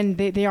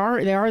 They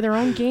are their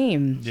own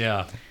game.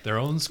 Yeah, their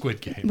own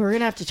Squid Game. We're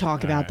gonna have to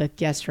talk about that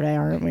yesterday,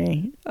 aren't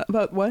we?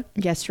 About what?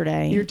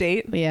 Yesterday. Your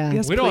date? Yeah.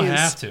 Yes, We don't please.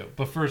 have to.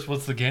 But first,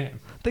 what's the game?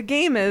 The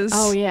game is.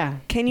 Oh yeah.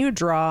 Can you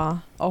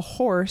draw a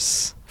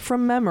horse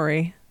from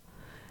memory?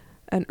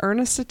 An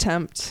earnest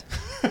attempt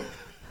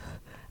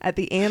at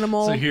the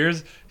animal. So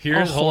here's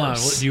a hold on.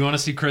 horse. Do you want to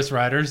see Chris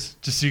Riders?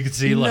 Just so you can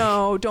see like.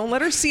 No, don't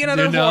let her see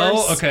another No,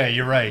 horse. okay,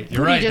 you're right.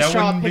 You're Would right. he just that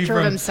draw a wouldn't be picture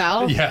from of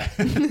himself?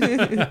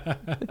 Yeah.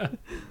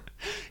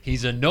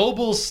 He's a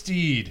noble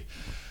steed.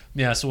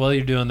 Yeah. So while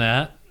you're doing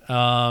that,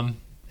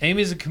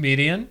 Amy's a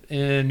comedian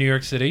in New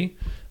York City.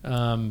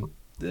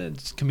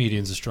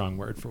 Comedian's a strong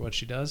word for what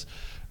she does.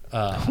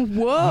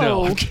 Whoa.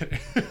 No, I'm kidding.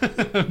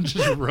 I'm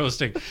just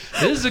roasting.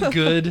 This is a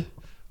good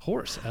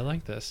horse. I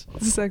like this.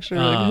 This is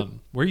actually really good.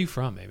 Where are you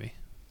from, Amy?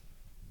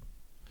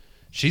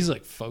 She's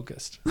like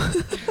focused.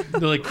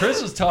 Like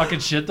Chris was talking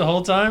shit the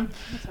whole time,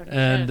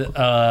 and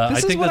I This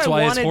is think what that's I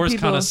why his wanted horse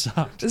people- kind of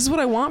sucked. This is what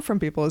I want from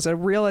people: is a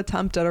real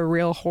attempt at a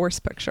real horse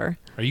picture.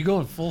 Are you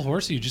going full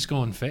horse? Or are you just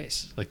going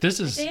face? Like this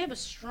is They have a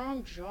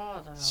strong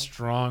jaw though.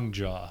 strong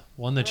jaw,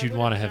 one that I you'd would've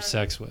want to have done-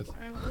 sex with.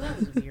 That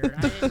was weird.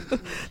 I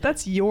didn't-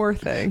 That's your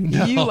thing.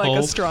 No, You like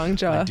a strong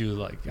jaw. I do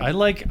like. I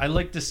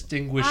like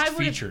distinguished I would've-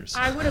 features.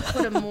 I would have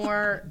put a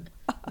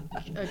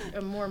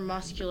more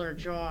muscular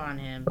jaw on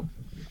him.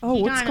 Oh,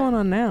 He what's kinda- going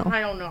on now? I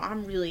don't know.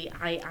 I'm really.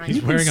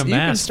 He's wearing a You can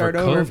mask start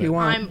for over if COVID. you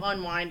want. I'm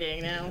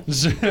unwinding now.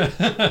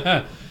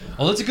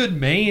 Well, that's a good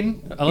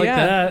mane. I like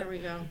Yeah. that. There we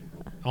go.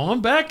 Oh,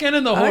 I'm back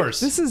in the horse.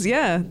 This is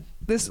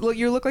This look.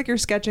 You look like you're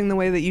sketching the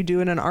way that you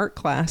do in an art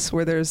class,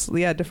 where there's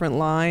different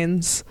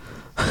lines.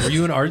 Were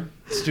you an art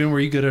student?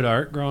 Were you good at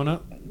art growing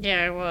up?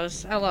 Yeah, I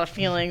was. I had a lot of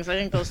feelings. I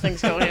think those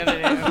things go hand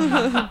in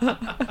hand.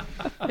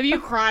 If you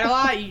cried a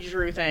lot, you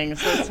drew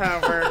things. That's how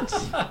it works.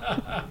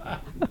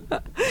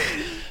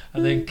 I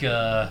think,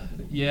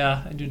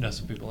 yeah, I do know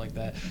some people like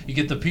that. You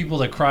get the people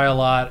that cry a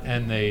lot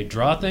and they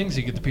draw things.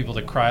 You get the people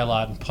that cry a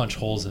lot and punch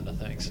holes into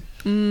things.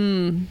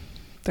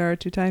 There are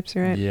two types,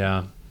 right?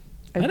 Yeah.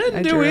 I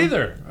didn't do drew.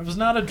 either. I was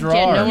not a drawer.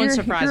 Yeah, no You're- one's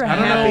surprised you're by a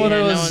that. happy- I don't know what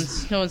Yeah, I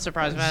was- no one's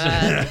surprised by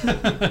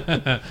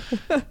that.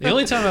 The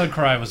only time I would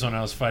cry was when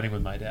I was fighting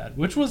with my dad,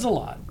 which was a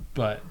lot.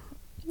 But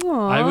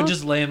Aw. I would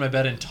just lay in my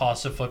bed and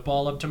toss a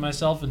football up to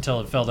myself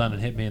until it fell down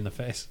and hit me in the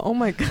face. Oh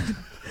my god!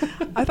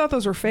 I thought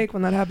those were fake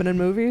when that happened in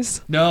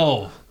movies.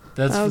 No.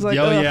 That's, I was like,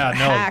 oh ugh, yeah, no.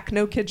 hack!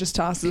 No kid just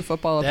tosses a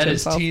football up That to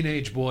is himself.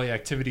 teenage boy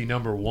activity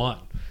number 1.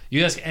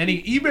 You ask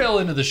any email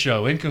into the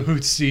show,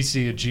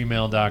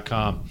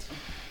 incahootscc@gmail.com.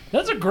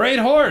 That's a great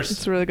horse.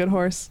 It's a really good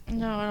horse.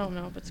 No, I don't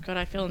know if it's good.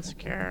 I feel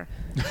insecure.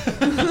 And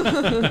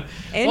Welcome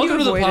you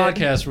to the avoided,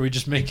 podcast where we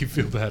just make you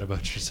feel bad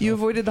about yourself. You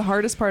avoided the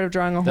hardest part of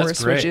drawing a That's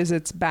horse, great. which is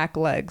its back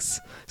legs.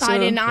 I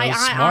didn't. That was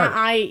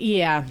smart.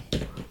 Yeah.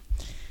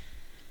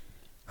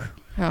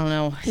 I don't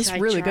know. It's I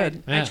really tried-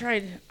 good. Yeah.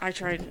 I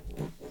tried.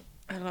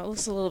 I don't know. It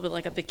looks a little bit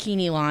like a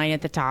bikini line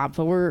at the top,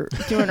 but we're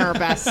doing our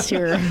best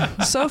here.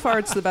 So far,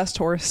 it's the best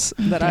horse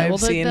that Okay, I've well,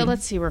 seen.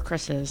 let's see where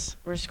Chris is.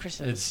 Where's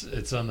Chris?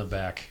 It's on the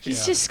back.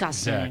 He's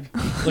disgusting.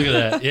 Zach. Look at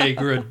that. Yeah,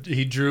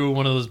 he drew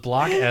one of those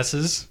block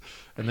S's,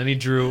 and then he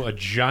drew a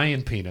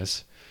giant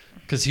penis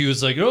because he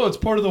was like, "Oh, it's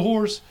part of the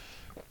horse,"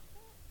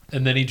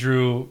 and then he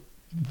drew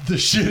the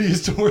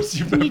shittiest horse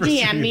you've He ever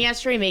DM'd seen. me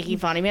yesterday making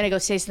fun of me, and I go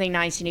say something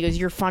nice, and he goes,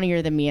 "You're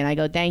funnier than me," and I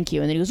go, "Thank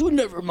you," and then he goes, "Well,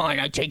 never mind,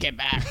 I take it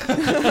back."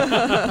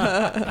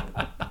 I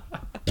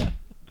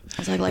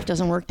was like, life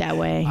doesn't work that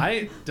way.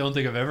 I don't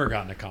think I've ever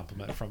gotten a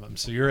compliment from him,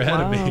 so you're ahead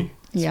of Wow. me.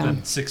 It's Yeah.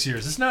 been 6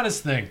 years. It's not his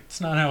thing. It's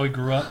not how he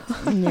grew up,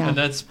 Yeah. and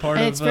that's part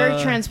And of. it's very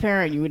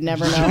transparent. You would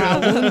never know how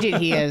wounded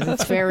he is.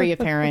 It's very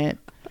apparent.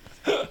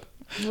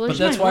 But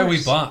that's why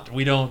we bond.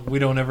 We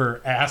don't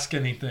ever ask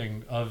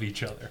anything of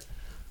each other.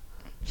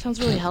 Sounds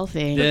really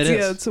healthy. Yeah, it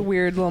is. It's a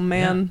weird little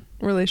man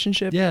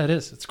relationship. Yeah, it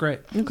is. It's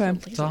great. Okay.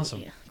 It's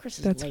awesome. Chris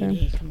is That's a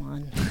lady. fair. Come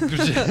on.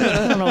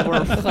 I don't know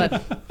where,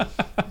 but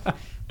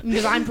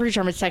because I'm pretty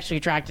sure I'm sexually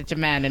attracted to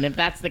men, and if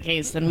that's the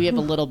case, then we have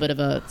a little bit of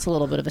a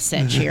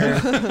sitch here.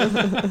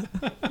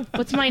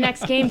 What's my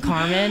next game,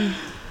 Carmen?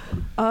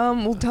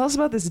 Well, tell us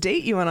about this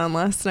date you went on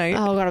last night.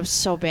 Oh god, it was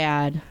so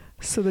bad.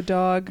 So the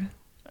dog.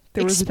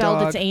 There was a Expelled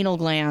dog. its anal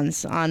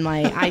glands on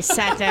my. I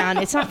sat down.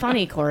 It's not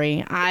funny,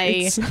 Corey.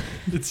 It's-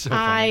 It's so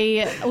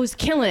funny. I was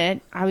killing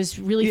it. I was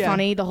really Yeah.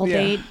 funny the whole Yeah.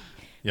 date.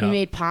 Yeah. We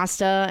made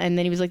pasta, and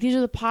then he was like, "These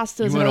are the pastas,"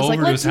 You and went I was like,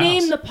 over to "Let's his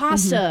name house. the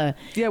pasta."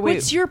 Yeah, wait.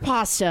 What's your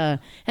pasta?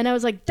 And I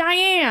was like,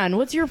 "Diane,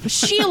 what's your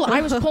Sheila?"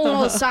 I was pulling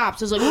all the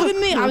stops. I was like, "Look at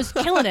me!" I was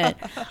killing it.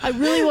 I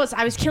really was.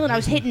 I was killing. I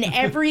was hitting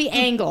every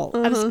angle.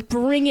 I was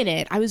bringing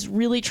it. I was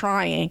really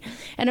trying,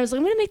 and I was like,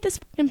 "I'm gonna make this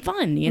fucking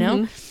fun," you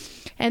know.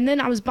 And then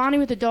I was bonding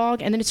with the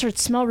dog, and then it started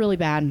to smell really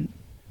bad.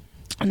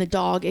 And the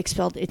dog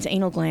expelled its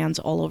anal glands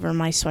all over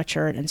my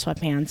sweatshirt and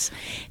sweatpants.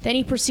 Then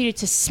he proceeded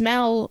to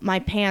smell my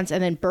pants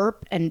and then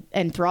burp and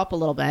throw up a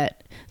little bit.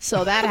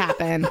 So that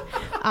happened.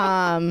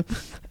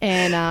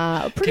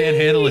 Pretty, Can't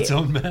handle its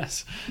own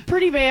mess.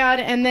 pretty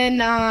bad. And then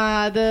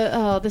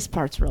this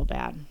part's real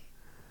bad.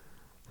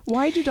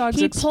 Why do dogs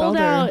He expel pulled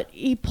their...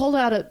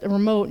 out a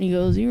remote and he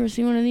goes, "You ever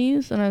see one of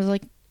these?" And I was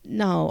like,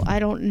 "No, I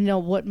don't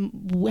know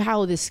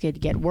how this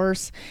could get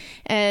worse."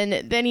 And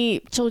then he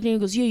told me, he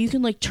goes, "Yeah, you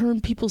can like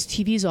turn people's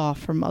TVs off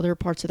from other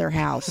parts of their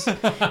house."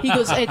 He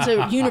goes, "It's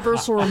a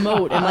universal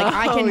remote, and like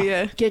I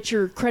can get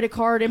your credit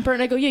card input."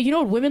 And I go, "Yeah, you know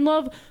what women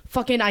love?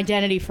 Fucking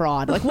identity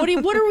fraud. Like, what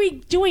are we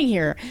doing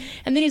here?"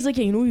 And then he's like,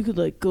 "Yeah, you know, you could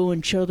like go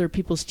and shut other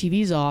people's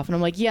TVs off." And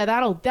I'm like, "Yeah,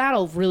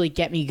 that'll really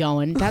get me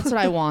going. That's what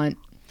I want."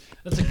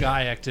 That's a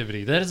guy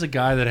activity. That is a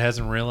guy that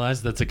hasn't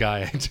realized that's a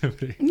guy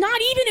activity.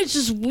 Not even. It's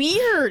just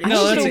weird.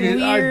 No, it's that's so a good,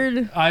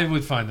 weird. I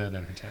would find that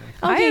entertaining.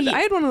 Okay. I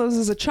had one of those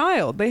as a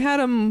child. They had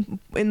them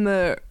in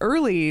the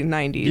early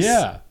 90s.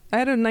 Yeah. I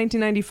had it in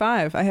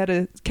 1995. I had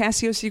a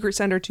Casio Secret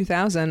Center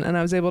 2000, and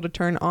I was able to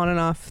turn on and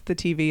off the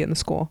TV in the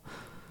school.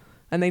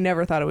 And they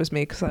never thought it was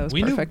me because I was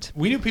perfect.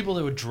 We knew people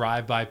that would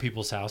drive by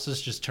people's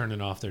houses just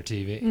turning off their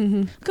TV.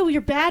 Mm-hmm. Good, well,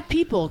 you're bad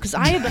people because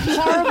I have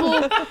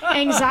horrible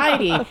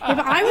anxiety. If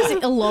I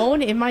was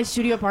alone in my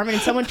studio apartment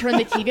and someone turned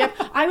the TV up,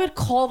 I would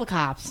call the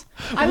cops.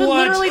 I would What?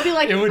 literally be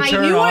like, It would "I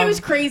turn knew I on?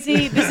 was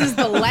crazy. This is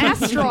the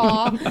last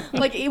straw."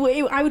 Like,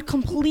 I would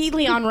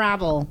completely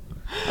unravel.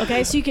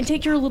 Okay, so you can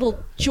take your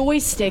little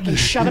joystick and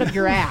shove it up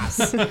your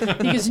ass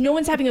because no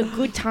one's having a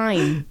good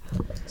time.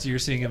 So you're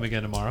seeing him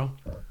again tomorrow?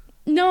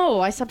 No,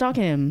 I stopped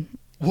talking to him.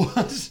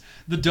 What?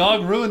 The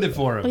dog ruined it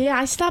for him. Yeah,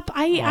 I stopped.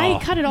 I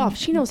cut it off.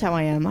 She knows how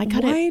I am. I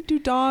cut it. Why do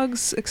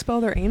dogs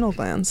expel their anal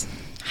glands?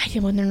 I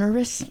did when they're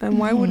nervous. And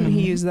why wouldn't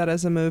he use that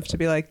as a move to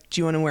be like,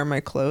 "Do you want to wear my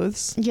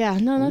clothes?" Yeah,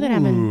 no, nothing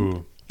happened.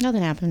 Ooh.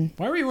 Nothing happened.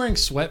 Why were you wearing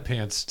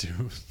sweatpants to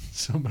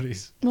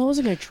somebody's? Well, I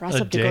wasn't going to dress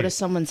A up to go date. to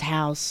someone's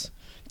house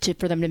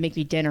for them to make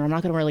me dinner. I'm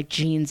not going to wear like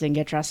jeans and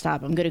get dressed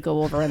up. I'm going to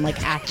go over and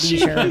like act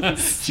leisure.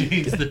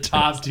 Jeez, the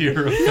top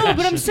tier of No, but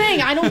fashion. I'm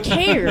saying I don't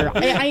care.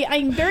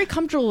 I'm very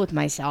comfortable with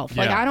myself.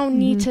 Like, Yeah. I don't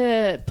need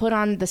to put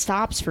on the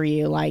stops for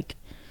you. Like,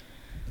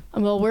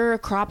 I'll wear a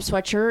crop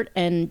sweatshirt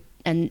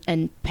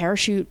and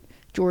parachute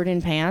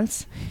Jordan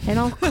pants, and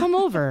I'll come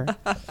over.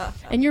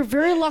 And you're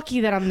very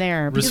lucky that I'm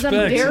there because I'm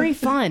Respect. very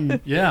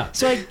fun. Yeah.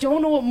 So I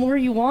don't know what more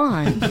you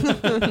want.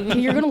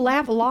 You're gonna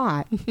laugh a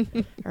lot.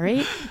 All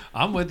right.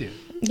 I'm with you.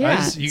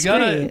 Yeah, You it's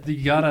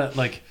gotta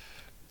like.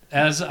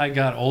 As I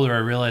got older, I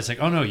realized like,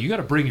 oh no, you got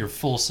to bring your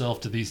full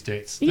self to these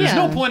dates. There's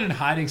Yeah. no point in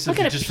hiding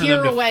something gonna just for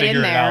them to pirouette figure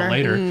in it out there.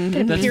 later.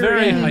 Gonna That's pirouette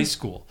very in. high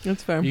school.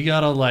 That's fair. You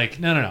gotta like,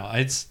 no.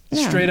 It's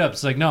Yeah. straight up.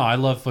 It's like, no, I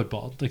love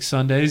football. Like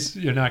Sundays,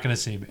 you're not gonna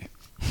see me.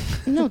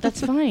 No,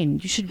 that's fine.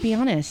 You should be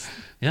honest.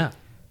 Yeah,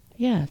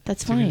 Yeah,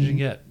 that's that's what you can fine.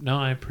 get. No,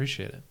 I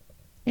appreciate it.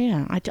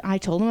 Yeah, I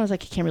told him, I was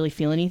like, I can't really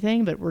feel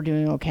anything, but we're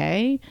doing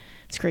okay.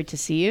 It's great to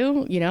see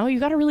you. You know, you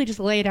got to really just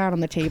lay it out on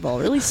the table.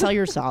 Really sell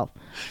yourself.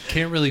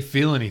 Can't really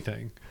feel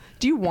anything.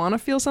 Do you want to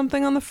feel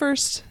something on the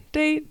first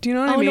date? Do you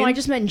know what Oh I mean? no, I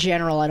just meant in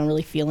general. I don't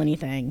really feel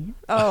anything.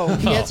 Oh,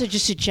 Yeah, that's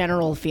just a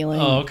general feeling.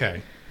 Oh,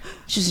 okay.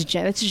 It's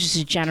just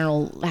a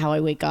general how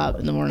I wake up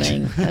in the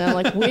morning, and I'm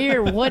like,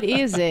 what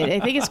is it? I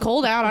think it's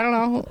cold out. I don't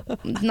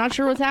know. Not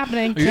sure what's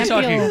happening. You're Can't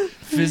talking feel.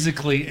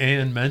 physically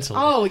and mentally.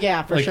 Oh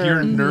yeah, for like sure.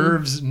 your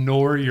nerves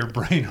nor your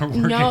brain are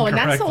working No, and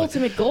that's the correctly.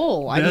 ultimate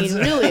goal. I That's-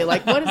 mean, really,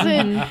 like, what is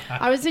it?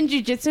 I was in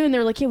jiu-jitsu, and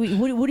they're like, "Yeah,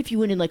 what if you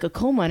went in like a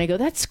coma?" And I go,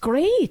 "That's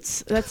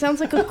great. That sounds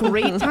like a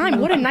great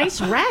time. What a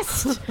nice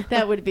rest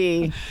that would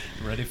be.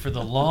 Ready for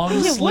the long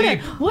Yeah,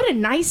 sleep. what a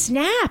nice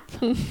nap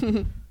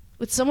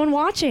with someone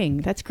watching.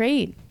 That's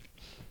great."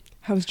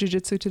 how's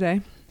jujitsu today?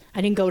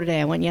 I didn't go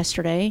today. I went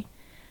yesterday,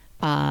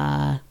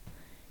 and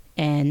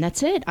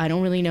that's it. I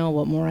don't really know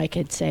what more I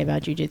could say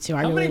about jiu-jitsu. I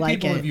How really many like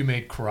people it. have you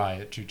made cry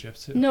at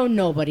jujitsu? No,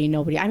 nobody.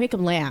 I make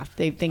them laugh.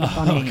 They think it's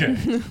funny. Okay.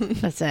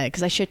 That's it,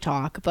 because I shit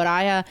talk. But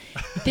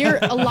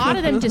a lot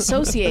of them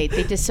dissociate.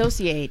 They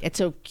dissociate. It's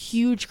a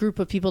huge group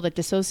of people that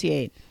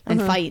dissociate and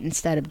fight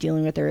instead of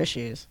dealing with their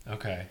issues.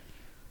 Okay.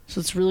 So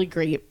it's really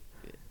great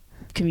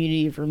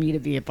community for me to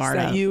be a Is part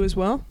that of. you as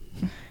well?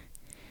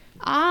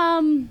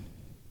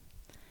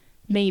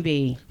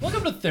 Maybe.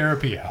 Welcome to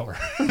Therapy Hour.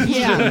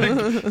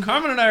 Yeah.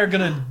 Carmen and I are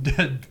going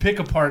to pick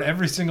apart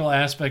every single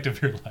aspect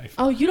of your life.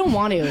 Oh, you don't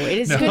want to. It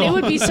is No. good. It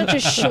would be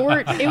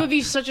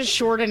such a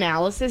short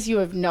analysis. You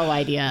have no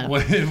idea.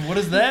 What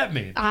does that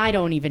mean? I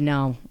don't even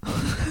know.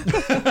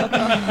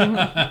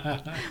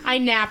 I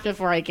napped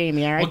before I came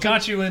here. What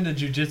got you into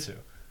jujitsu?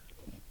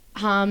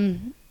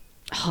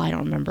 I don't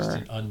remember. Just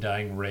an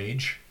undying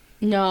rage?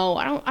 No,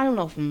 I don't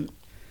know if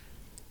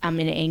I'm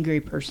an angry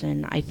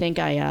person. I think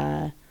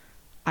I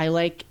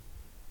like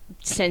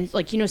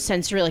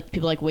sensory, like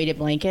people like weighted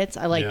blankets.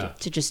 I like Yeah.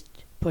 to just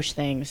push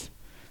things.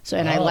 So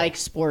and I Oh. like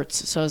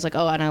sports. So I was like,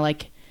 and I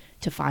like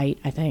to fight,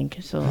 I think.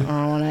 So I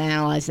don't want to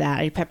analyze that.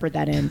 I peppered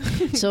that in.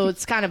 So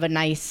it's kind of a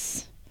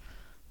nice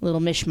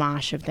little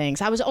mishmash of things.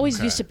 I was always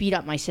Okay. used to beat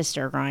up my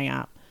sister growing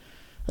up.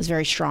 I was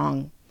very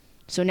strong.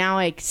 So now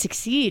I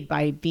succeed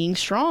by being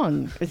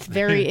strong. It's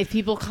very if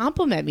people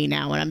compliment me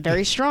now and I'm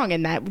very strong,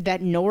 and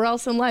that nowhere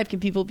else in life can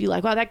people be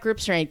like, wow, that grip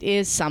strength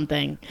is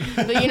something.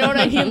 But you know what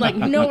I mean? Like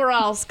nowhere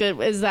else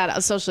is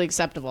that socially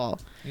acceptable.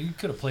 You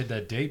could have played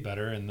that date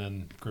better and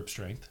then grip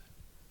strength.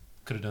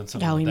 could have done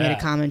something. Oh, with he that. made a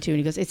comment too, and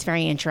he goes, "It's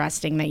very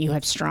interesting that you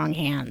have strong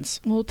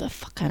hands." Well, what the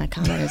fuck kind of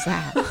comment is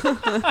that?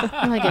 What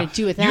am I going to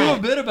do with that? You know a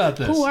bit about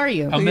this. Who are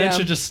you? How men Yeah.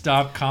 should just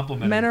stop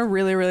complimenting. Men are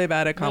really, really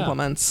bad at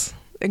compliments.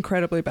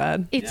 Incredibly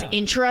bad. It's Yeah.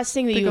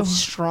 interesting that They you go- have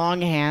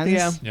strong hands.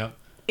 Yeah. Yep.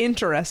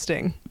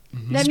 Interesting. That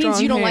means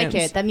Strong you don't like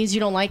hands. it. That means you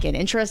don't like it.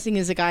 Interesting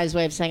is a guy's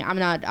way of saying, I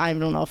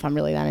don't know if I'm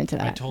really that into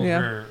I that. told Yeah.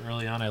 her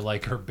early on I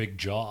like her big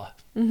jaw.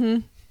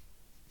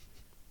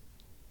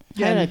 I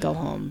gotta go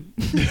home.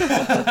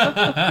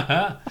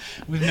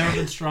 We've never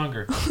been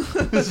stronger.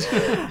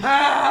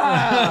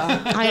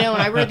 I know,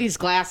 and I wear these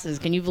glasses.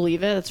 Can you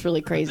believe it? That's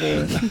really crazy.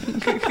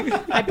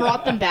 I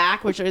brought them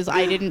back, which was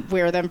I didn't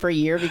wear them for a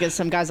year because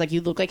some guys like, you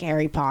look like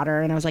Harry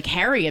Potter, and I was like,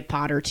 Harriet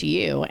Potter to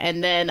you.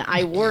 And then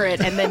I wore it,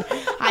 and then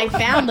I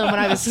found them when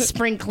I was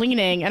spring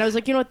cleaning, and I was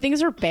like, you know what,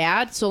 things are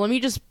bad, so let me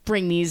just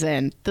bring these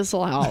in. This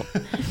will help.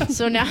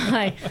 So now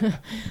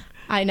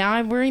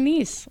I'm wearing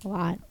these a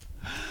lot.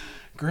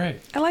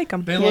 Great. I like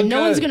them. They Yeah, look no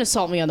good. one's gonna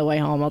assault me on the way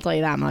home. I'll tell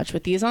you that much.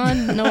 With these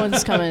on, no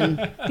one's coming.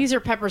 These are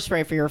pepper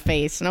spray for your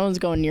face. No one's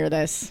going near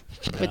this.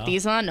 With No.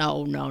 these on,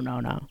 no.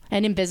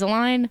 And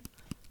Invisalign,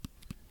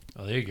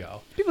 Oh, there you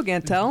go. People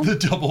can't tell. The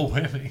double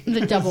whammy.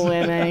 the double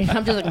whammy.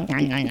 I'm just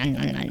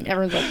like,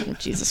 everyone's like, oh,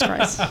 Jesus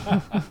Christ. I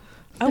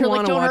They're like,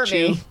 want to "Don't hurt watch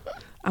you. me."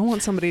 I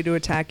want somebody to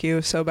attack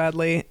you so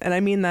badly, and I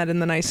mean that in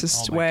the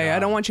nicest Oh my way. I God.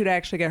 don't want you to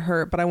actually get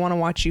hurt, but I want to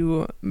watch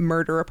you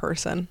murder a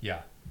person.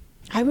 Yeah.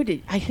 I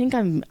think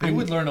I'm. They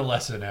would learn a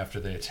lesson after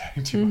they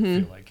attacked you, I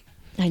feel like.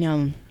 I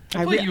know.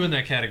 I put you in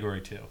that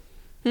category too.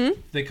 Hmm?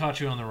 They caught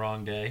you on the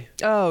wrong day.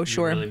 Oh, You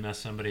sure. really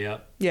messed somebody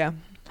up. Yeah.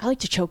 I like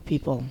to choke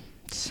people.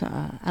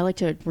 I like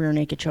to rear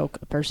naked choke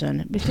a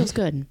person. It feels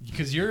good.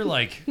 Because you're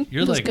like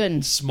Feels good.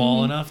 Mm-hmm.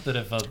 small enough that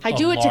if I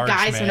do it to large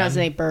guys man, sometimes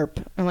and they burp.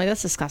 I'm like,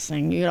 that's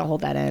disgusting. You gotta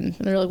hold that in. And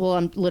they're like, well,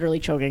 I'm literally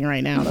choking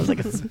right now. And I was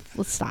like,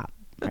 let's stop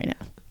right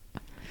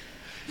now.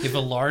 if a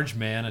large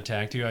man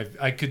attacked you,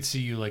 I could see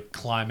you like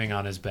climbing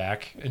on his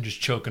back and just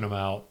choking him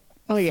out.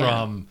 Oh, yeah.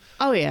 From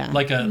Oh yeah.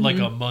 like a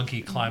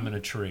monkey climbing a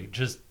tree,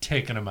 just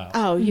taking him out.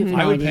 Oh, you have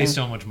no I would idea. pay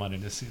so much money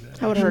to see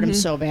that. I would hurt him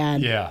so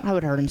bad. Yeah. I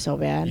would hurt him so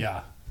bad.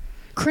 Yeah.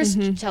 Chris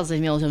tells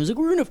me all the time, he's like,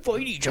 we're gonna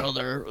fight each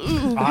other.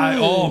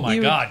 Oh my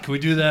You- God. Can we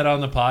do that on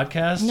the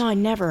podcast? No, I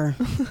never.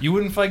 You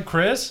wouldn't fight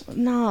Chris?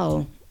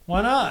 No.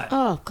 Why not?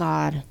 Oh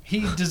God. He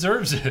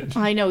deserves it.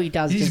 I know he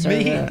does He's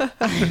deserve mean.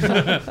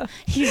 it.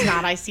 He's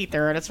not. I see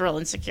through it. It's real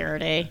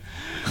insecurity.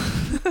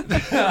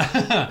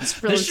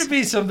 It's real This should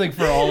be something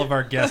for all of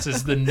our guests.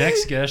 Is the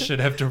next guest should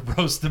have to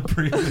roast the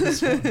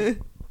previous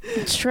one.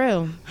 It's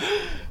true.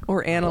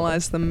 Or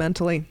analyze them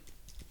mentally.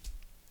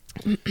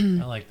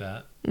 I like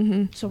that.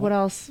 So what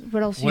else?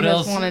 What else What you guys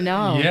else? want to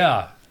know?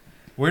 Yeah.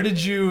 Where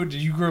did you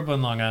grew up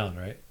on Long Island,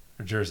 right?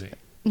 Or Jersey?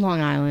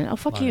 Long Island. Oh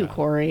fuck Long you, Island.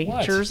 Jersey.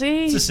 What?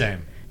 Jersey? It's the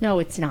same. No,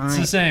 it's not. It's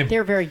the same.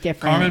 They're very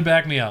different. Carmen,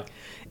 back me up.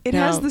 It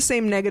No. has the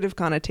same negative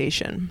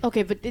connotation.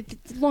 Okay, but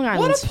Long What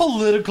Island's a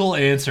political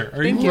answer.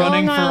 Are you Thank you.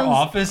 running for Long Island's-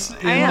 office in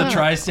I the am.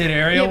 tri-state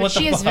area? Yeah, but what the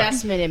she has fuck?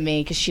 vestment in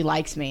me because she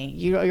likes me.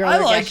 You're I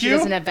other like guest, she you.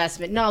 doesn't have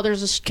vestment. No,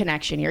 there's a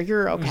connection here.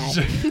 You're okay.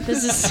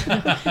 This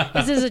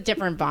is a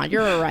different bond.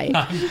 You're all right.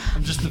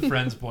 I'm just the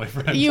friend's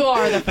boyfriend. You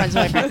are the friend's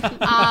boyfriend.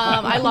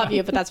 I love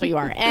you, but that's what you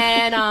are.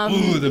 And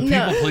Ooh, the people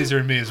no, pleaser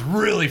in me is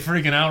really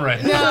freaking out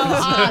right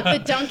now. no, the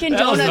Dunkin'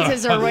 That was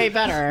Donuts the- are way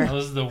better. That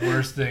was the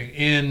worst thing.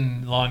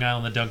 In Long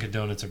Island, the Dunkin'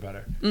 Donuts are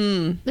better.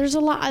 There's a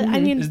lot. I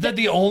mean, Is that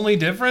the only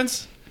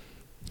difference?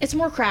 it's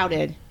more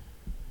crowded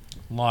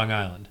Long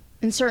Island.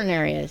 in certain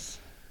areas.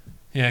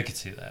 Yeah, I could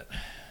see that.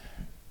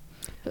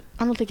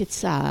 I don't think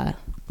it's. I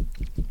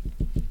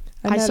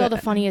met saw a- the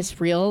funniest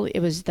reel. It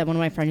was that one of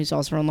my friends who's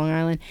also from Long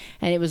Island,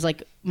 and it was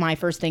like my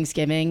first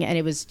Thanksgiving, and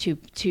it was two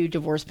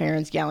divorced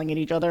parents yelling at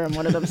each other, and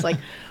one of them's like,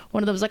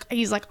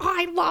 he's like,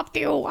 I loved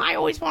you, I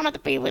always wanted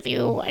to be with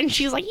you, and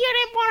she's like, you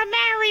didn't want to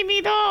marry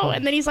me though,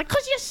 and then he's like,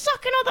 'cause you're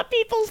sucking other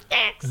people's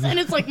dicks, and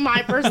it's like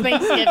my first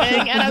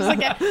Thanksgiving, and I was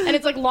like, and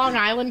it's like Long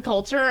Island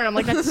culture, and I'm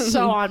like, that's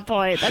so on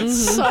point,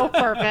 that's so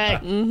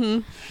perfect.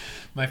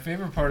 My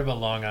favorite part about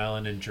Long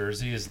Island and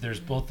Jersey is there's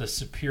both a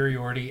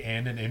superiority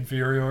and an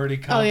inferiority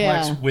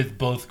complex Oh, yeah. with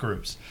both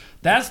groups.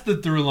 That's the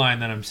through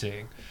line that I'm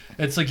seeing.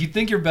 It's like you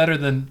think you're better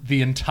than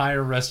the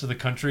entire rest of the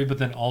country, but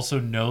then also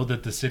know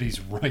that the city's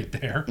right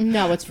there.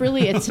 No,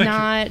 it's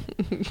not.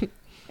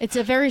 It's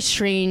a very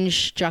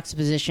strange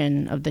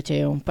juxtaposition of the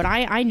two. But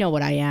I know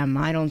what I am.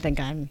 I don't think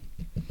I'm.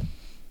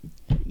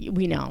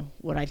 We know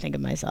what I think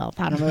of myself.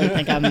 I don't really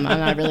think I'm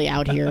not really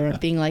out here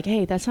being like,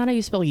 hey, that's not how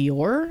you spell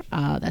your.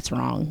 That's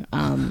wrong.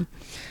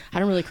 I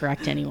don't really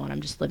correct anyone.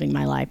 I'm just living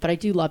my life. But I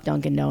do love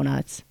Dunkin'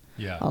 Donuts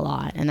Yeah. a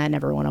lot, and that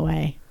never went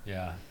away.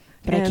 Yeah.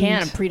 But I And-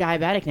 can't. I'm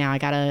pre-diabetic now. I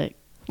gotta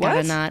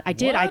What? not. I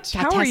did. I What?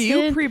 got How are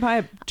you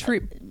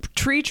tested.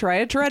 tree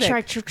triatritic?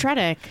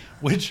 Triatritic.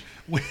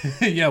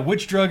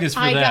 Which drug is for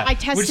I that?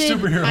 tested. Which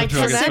superhero I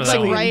drug is tested for that like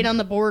one? right on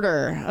the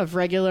border of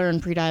regular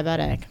and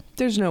pre-diabetic.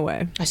 There's no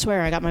way. I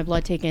swear, I got my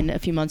blood taken a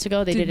few months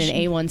ago. They did an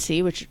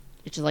A1C, which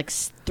is like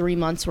 3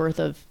 months worth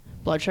of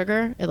blood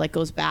sugar. It like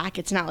goes back.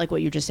 It's not like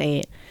what you just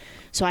ate.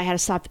 So I had to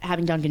stop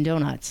having Dunkin'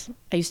 Donuts.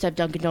 I used to have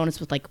Dunkin' Donuts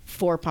with like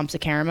 4 pumps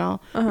of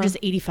caramel, which is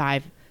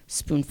 85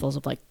 spoonfuls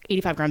of like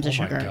 85 grams of Oh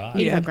my sugar. God.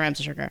 85 Yeah. grams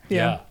of sugar.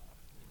 Yeah.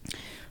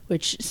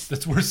 Which is,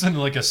 That's worse than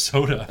like a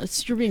soda.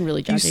 you're being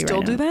really judgy You still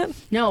right do now. that?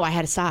 No, I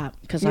had to stop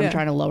because I'm Yeah.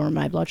 trying to lower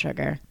my blood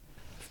sugar.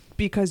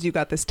 Because you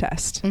got this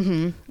test.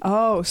 Mm-hmm.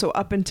 Oh, so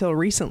up until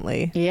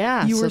recently.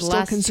 Yeah. You so were the still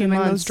last 2 consuming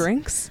those months-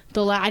 drinks?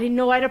 I didn't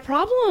know I had a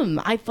problem.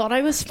 I thought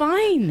I was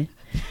fine.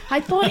 I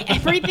thought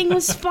everything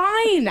was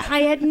fine. I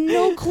had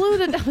no clue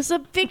that was a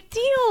big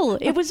deal.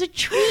 It was a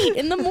treat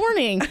in the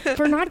morning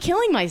for not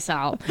killing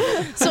myself.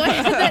 So I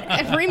had that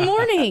every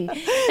morning.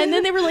 And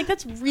then they were like,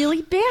 that's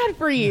really bad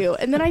for you.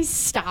 And then I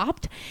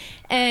stopped.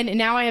 And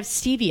now I have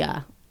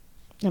stevia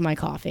in my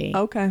coffee.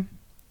 Okay.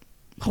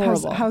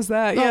 Horrible. How's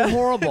that? Oh, Yeah.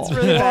 horrible. It's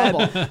really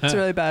horrible. bad. It's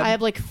really bad. I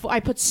have like, I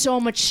put so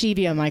much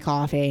stevia in my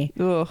coffee.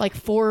 Ugh. Like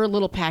 4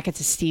 little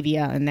packets of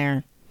stevia in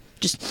there.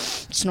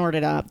 Just snort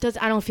it up.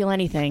 I don't feel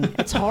anything.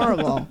 It's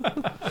horrible.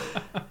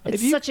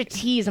 It's such a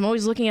tease. I'm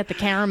always looking at the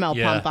caramel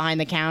Yeah. pump behind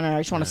the counter.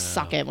 I just want to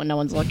suck it when no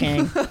one's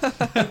looking.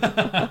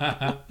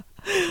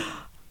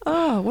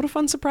 Oh, what a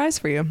fun surprise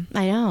for you.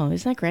 I know.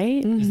 Isn't that great?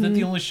 Isn't that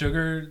the only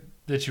sugar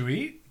that you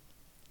eat?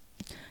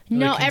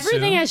 No, Like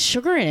everything consume? has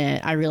sugar in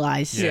it, I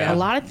realize. Yeah. A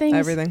lot of things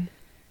Everything.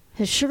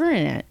 has sugar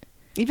in it.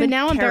 Even But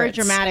now I'm very carrots.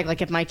 dramatic.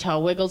 Like if my toe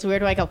wiggles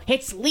weird, I go,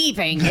 it's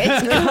leaving.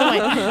 It's going.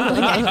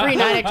 Like every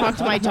night I talk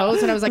to my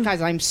toes and I was like,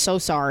 guys, I'm so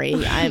sorry.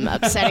 I'm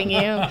upsetting you.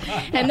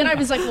 And then I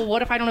was like, well,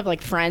 what if I don't have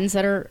like friends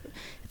that are,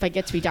 if I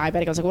get to be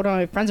diabetic, I was like, what if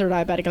my friends are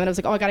diabetic? And then I was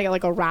like, oh, I got to get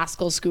like a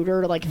Rascal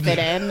scooter to like fit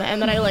in.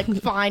 And then I like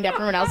find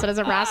everyone else that has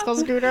a Rascal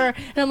scooter.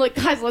 And I'm like,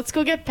 guys, let's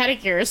go get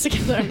pedicures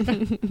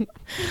together.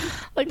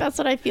 Like that's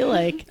what I feel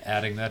like.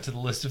 Adding that to the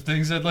list of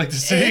things I'd like to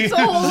see. It's a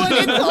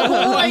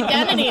whole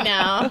identity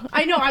now.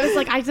 I know. I was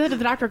like, I said to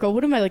the doctor, "Go,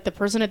 what am I like? The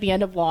person at the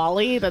end of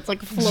Wall-E that's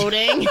like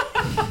floating,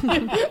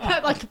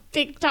 that like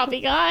big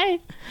toppy guy."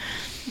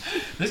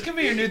 This could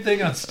be your new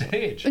thing on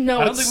stage.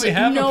 No, I don't think we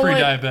have a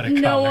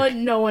pre-diabetic comic.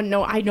 No one.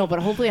 I know, but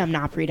hopefully I'm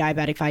not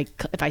pre-diabetic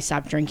if I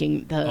stop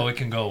drinking the. Oh, it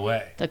can go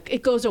away.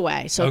 It goes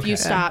away. So if you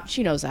Okay. stop,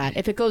 she knows that.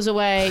 If it goes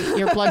away,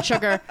 your blood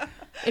sugar.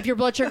 If your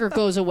blood sugar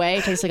goes away,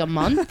 it takes like a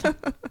month. And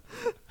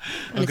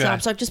it Okay.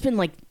 stops. So I've just been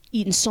like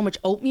eating so much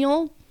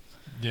oatmeal.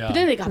 Yeah. But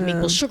then they got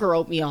maple sugar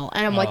oatmeal,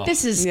 and I'm Oh. like,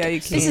 this is Yeah, you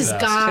this is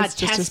can't. God It's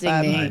just as testing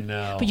bad. me. I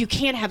know. But you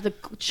can't have the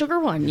sugar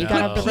one. You No.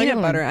 gotta have the regular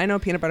Peanut butter. one. I know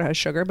peanut butter has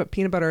sugar, but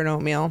peanut butter and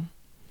oatmeal.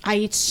 I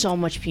eat so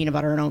much peanut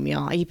butter and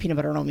oatmeal. I eat peanut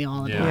butter and oatmeal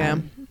all the Yeah.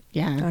 time.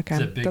 Yeah. Okay.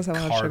 It's a big Does have a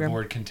lot of sugar.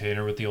 cardboard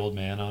container with the old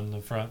man on the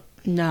front.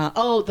 No.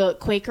 Oh, the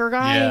Quaker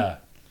guy. Yeah.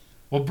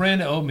 What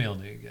brand of oatmeal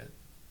do you get?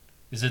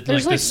 Is it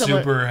There's like like the some-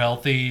 super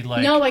healthy,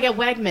 like... No, I get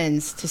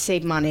Wegmans to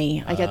save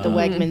money. I get the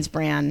Wegmans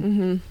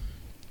brand,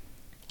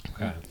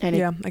 Okay. and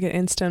Yeah, I get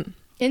instant.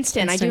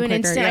 instant. I Instant do an Quaker,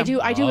 instant. yeah.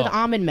 I do with Oh.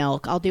 almond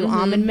milk. I'll do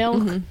almond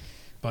milk.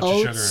 Bunch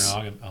Oats. of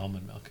sugar and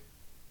almond milk.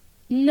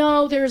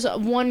 No, there's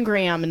 1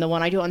 gram in the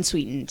one I do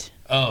unsweetened,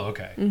 Oh,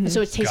 okay.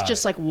 so it tastes Got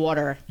just it. like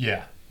water.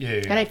 Yeah. Yeah.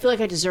 And I feel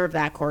like I deserve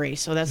that, Corey.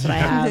 So that's what I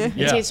have. It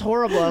Yeah. tastes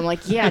horrible. I'm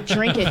like, yeah,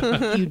 drink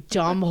it, you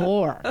dumb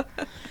whore.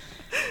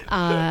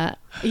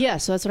 Yeah,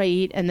 so that's what I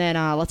eat, and then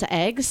lots of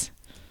eggs.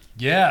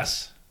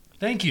 Yes.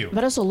 Thank you.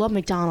 But I also love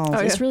McDonald's. Oh,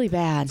 It's yeah. really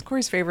bad. It's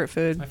Corey's favorite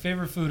food. My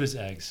favorite food is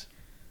eggs.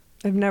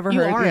 I've never You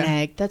heard. are yeah. an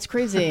egg. That's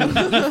crazy.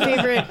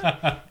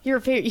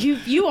 Your favorite.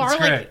 You are That's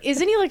like. great.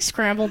 Isn't he like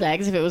scrambled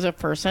eggs? If it was a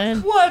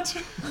person, What?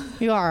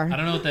 you are. I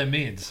don't know what that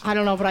means. I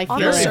don't know, but I On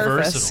feel the Very it.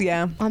 surface, versatile.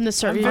 yeah. On the I'm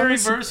surface. very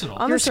versatile.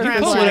 On You're the surface,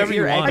 scrambled whatever egg.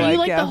 your egg Are Are like, you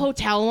like yeah. the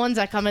hotel ones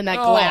that come in that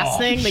glass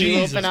thing that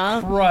Jesus you open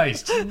up?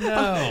 Christ.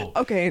 No.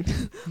 Okay,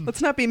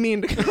 let's not be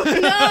mean to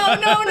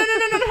No.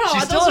 She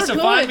still Those has are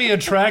to find good. me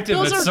attractive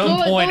Those at are some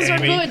good. point, Those are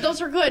Amy. good.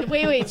 Those are good.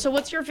 Wait. So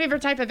what's your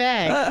favorite type of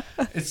egg?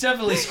 It's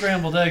definitely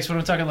scrambled eggs, but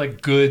I'm talking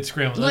like good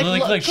scrambled.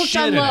 Like cooked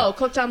shit on in low. it.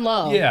 Cooked on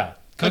low. Yeah.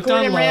 Like Cooked on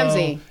Gordon low.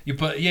 Ramsay. You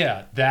put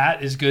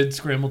that is good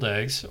scrambled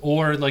eggs.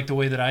 Or like the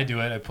way that I do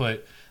it, I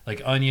put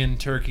like onion,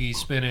 turkey,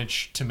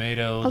 spinach,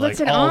 tomato, Oh, like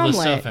that's an all the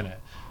omelet. stuff in it.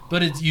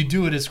 But you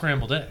do it as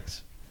scrambled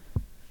eggs.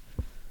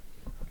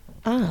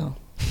 Oh.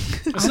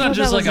 It's I not thought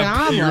just that like was a an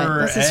omelet. pure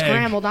That's a egg.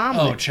 scrambled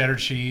omelet. Oh, cheddar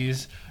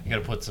cheese. You got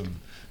to put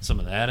some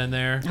of that in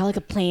there. I like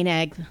a plain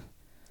egg.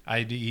 I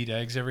eat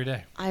eggs every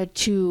day. I had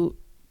two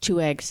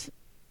eggs.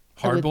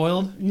 Hard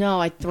boiled. No,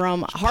 I throw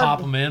them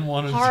Pop them in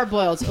one. hard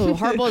boiled. Oh,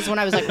 hard boiled is when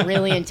I was like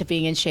really into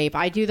being in shape.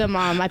 I do them.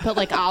 I put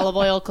like olive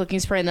oil,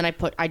 cooking spray, and then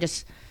I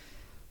just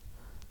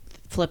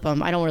flip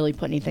them. I don't really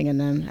put anything in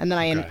them, and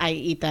then Okay. I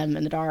eat them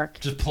in the dark.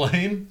 Just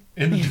plain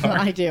in the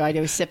dark. I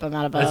do sip them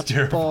out of That's a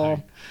terrifying. bowl.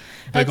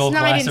 Big That's old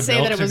not. I glass didn't of say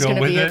milk that it to was go going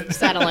to with be it.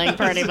 settling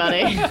for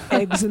anybody.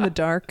 Eggs in the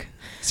dark.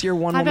 It's your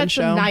one I've woman had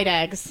show. some night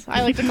eggs.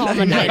 I like to call them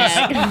a night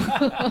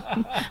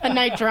egg. A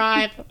night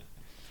drive.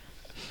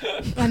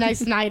 A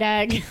nice night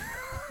egg.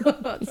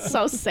 It's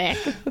so sick.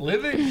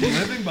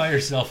 Living by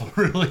yourself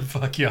will really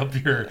fuck you up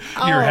your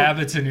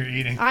habits and your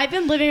eating. I've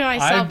been living by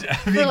myself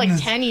for like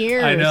 10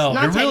 years. I know.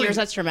 Not 10 years,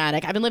 that's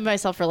dramatic. I've been living by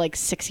myself for like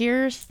 6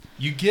 years.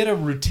 You get a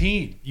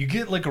routine. You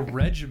get like a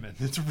regimen.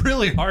 It's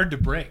really hard to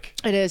break.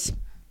 It is.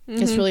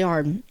 It's really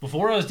hard.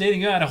 Before I was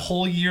dating you, I had a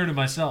whole year to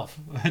myself.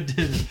 I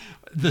did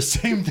the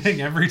same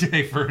thing every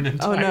day for an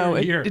entire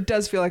year. It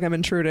does feel like I'm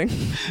intruding.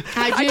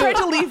 I tried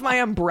to leave my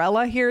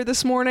umbrella here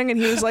this morning, and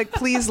he was like,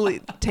 please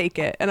take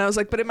it. And I was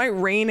like, but it might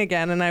rain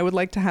again, and I would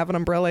like to have an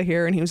umbrella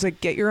here. And he was like,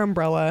 get your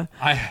umbrella.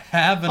 I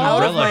have an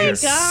umbrella here.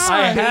 God.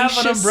 I have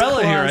an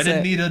umbrella here. I Closet.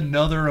 didn't need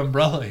another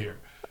umbrella here.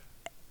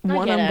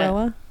 One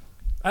umbrella?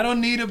 I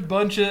don't need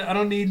I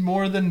don't need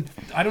more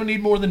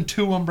than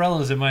 2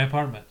 umbrellas in my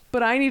apartment.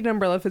 But I need an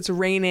umbrella if it's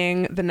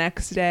raining the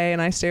next day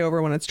and I stay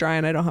over when it's dry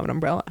and I don't have an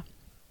umbrella.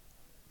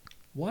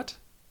 What?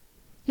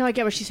 No, I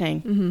get what she's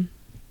saying. Mm-hmm.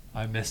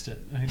 I missed it.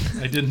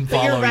 I didn't But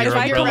follow your you're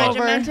umbrella.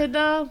 regimented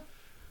though.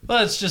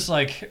 Well, it's just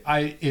like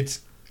it's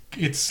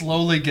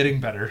slowly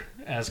getting better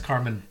as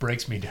Carmen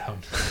breaks me down.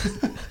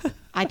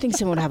 I think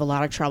someone would have a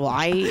lot of trouble.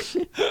 I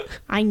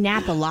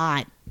nap a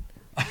lot.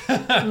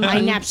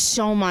 I nap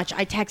so much.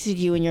 I texted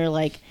you and you're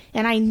like,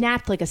 and I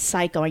napped like a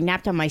psycho. I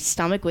napped on my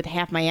stomach with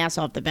half my ass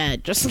off the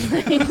bed, just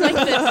like this,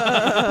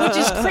 which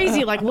is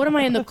crazy. Like, what am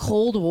I in the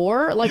Cold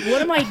War? Like,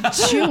 what am I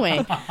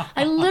doing?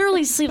 I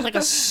literally sleep like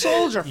a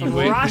soldier from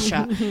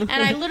Russia, and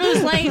I literally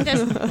was laying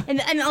this,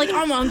 and like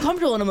I'm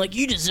uncomfortable, and I'm like,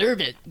 you deserve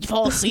it. You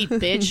fall asleep,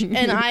 bitch.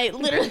 And I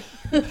literally.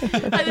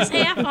 I was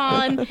half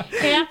on,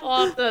 half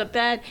off the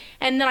bed,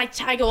 and then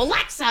I go,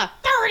 Alexa,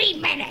 30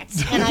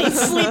 minutes, and I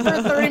sleep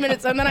for 30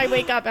 minutes, and then I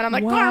wake up, and I'm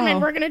like, Carmen,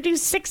 we're gonna do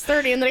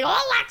 6:30, and then I go,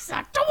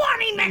 Alexa,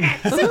 20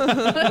 minutes.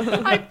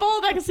 I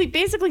fall back asleep,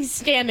 basically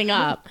standing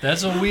up.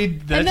 That's what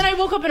and then I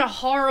woke up in a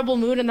horrible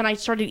mood, and then I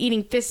started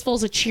eating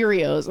fistfuls of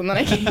Cheerios, and then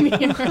I came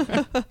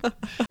here.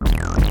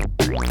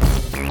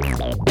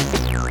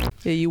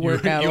 Yeah, you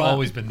work out. You've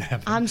always been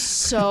napping. It's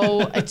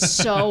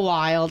so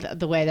wild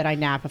the way that I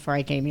nap before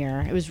I came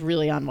here. It was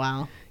really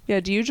unwell.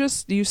 Yeah, do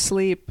you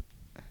sleep?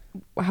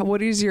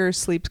 What is your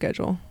sleep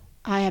schedule?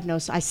 I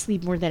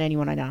sleep more than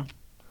anyone I know.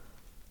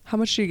 How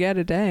much do you get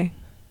a day?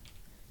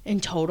 In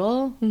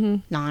total,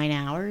 9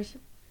 hours.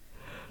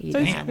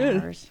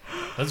 8.5 hours.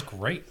 That's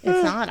great.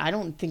 It's not. I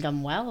don't think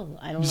I'm well.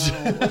 I don't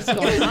know what's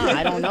going on.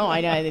 I don't know.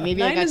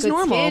 Maybe I got good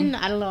normal. skin.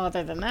 I don't know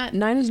other than that.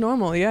 9 is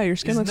normal. Yeah, your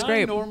skin looks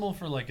great. Is 9 normal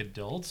for like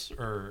adults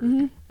or?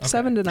 Okay.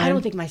 7 to 9. I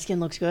don't think my skin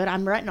looks good.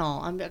 I'm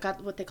retinol. I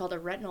got what they call the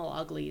retinol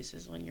uglies.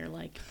 Is when you're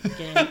like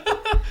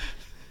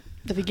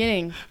the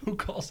beginning. Who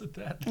calls it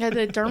that? Yeah,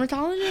 the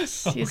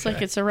dermatologist. He's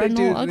like, it's a They retinol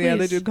do, uglies. yeah,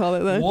 they do call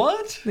it that.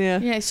 What? Yeah.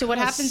 Yeah. So what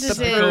happens is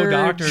Pro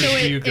doctors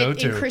do you go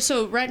to?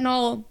 So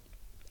retinol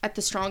at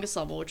the strongest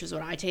level, which is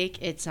what I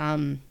take, it's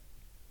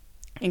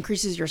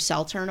increases your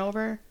cell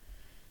turnover.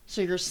 So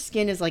your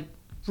skin is like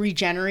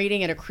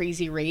regenerating at a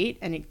crazy rate,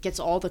 and it gets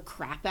all the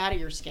crap out of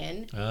your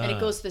skin, and it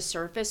goes to the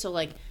surface. So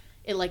like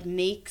it like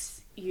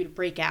makes you to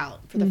break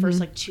out for the first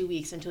like 2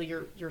 weeks until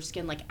your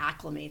skin like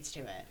acclimates to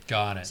it.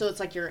 Got it. So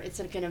it's like it's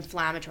like an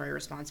inflammatory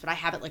response, but I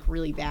have it like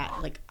really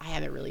bad. Like I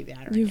have it really bad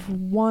right You've now.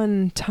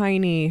 one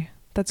tiny.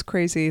 That's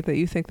crazy that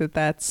you think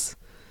that's.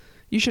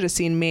 You should have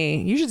seen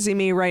me. You should see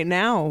me right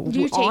now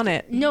on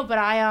it. No, but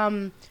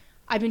I've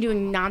been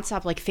doing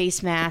nonstop like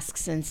face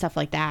masks and stuff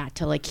like that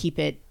to like keep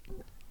it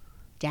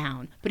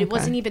down. But it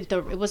wasn't even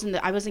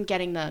I wasn't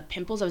getting the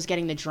pimples. I was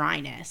getting the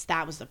dryness.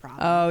 That was the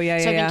problem. Oh yeah,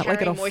 yeah, so I've yeah. been Like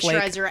carrying it'll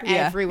moisturizer flake.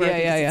 everywhere.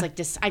 Yeah, It's like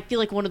this. I feel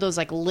like one of those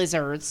like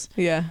lizards.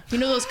 Yeah. You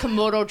know those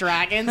Komodo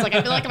dragons? Like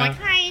I feel like I'm like,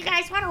 hi, you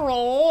guys want to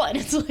roll? And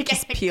it's like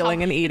just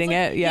peeling and eating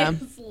it. Yeah.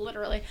 It's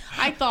literally.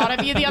 I thought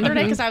of you the other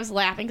day because I was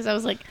laughing because I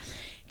was like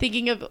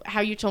thinking of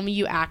how you told me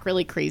you act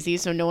really crazy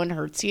so no one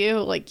hurts you.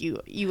 Like you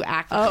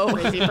act like a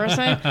crazy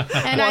person.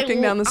 And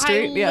walking down the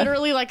street. I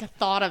literally like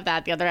thought of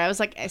that the other day. I was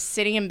like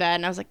sitting in bed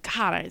and I was like,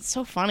 God, it's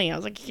so funny. I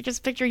was like, you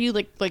just picture you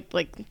like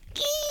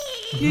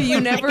You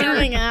never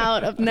coming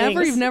out of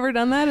things. You've never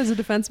done that as a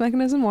defense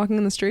mechanism, walking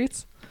in the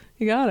streets.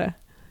 You gotta.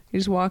 You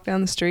just walk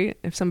down the street.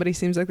 If somebody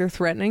seems like they're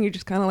threatening, you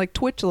just kind of like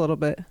twitch a little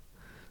bit.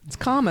 It's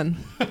common.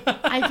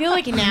 I feel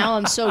like now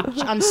I'm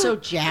so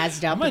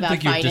jazzed up I might about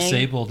think fighting. you're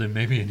disabled and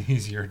maybe an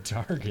easier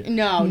target.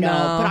 No,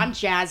 but I'm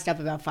jazzed up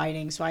about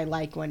fighting, so I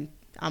like when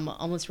I'm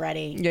almost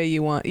ready. Yeah,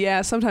 you want.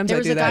 Yeah, sometimes There I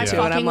was do a guy that too,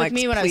 fucking and I'm like,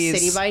 with me when I was please.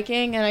 city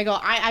biking, and I go,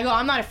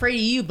 I'm not afraid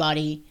of you,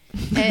 buddy.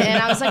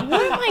 And I was like,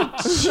 what am I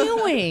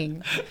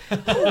doing? Who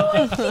do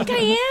I think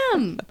I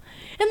am?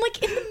 And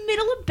like in the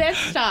middle of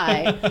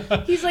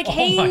Bed-Stuy, he's like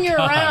hanging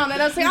around, and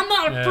I was like, I'm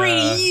not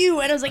afraid of you.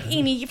 And I was like,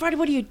 Amy, what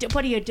are you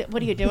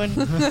doing?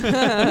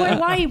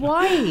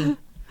 Why?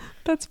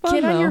 That's fun.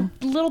 Get on though. your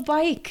little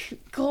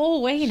bike. Go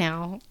away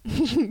now.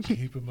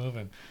 Keep it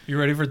moving. You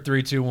ready for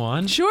 3, 2,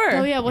 1? Sure.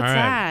 Oh yeah, what's All right.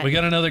 that? We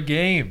got another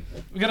game.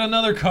 We got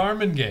another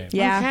Carmen game.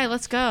 Yeah. Okay,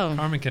 let's go.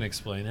 Carmen can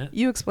explain it.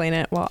 You explain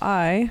it while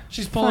I.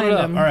 She's pulling find it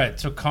up. them. All right.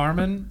 So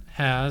Carmen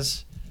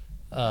has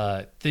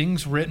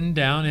things written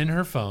down in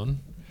her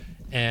phone,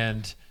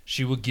 and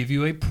she will give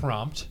you a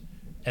prompt,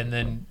 and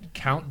then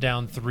count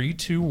down 3,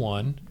 2,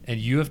 1, and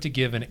you have to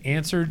give an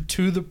answer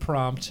to the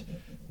prompt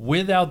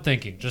without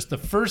thinking. Just the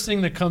first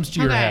thing that comes to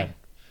your Okay. head.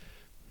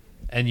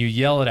 And you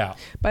yell it out.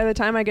 By the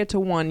time I get to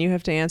 1, you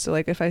have to answer.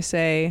 Like if I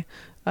say,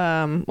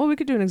 well, we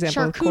could do an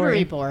example with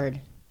Corey. Charcuterie board.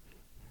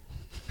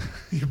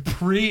 You're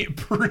pre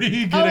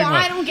getting Oh, one.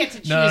 I don't get to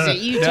choose it.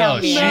 You tell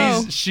me.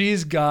 No.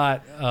 She's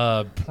got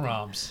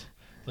prompts,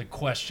 like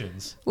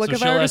questions. Look, so if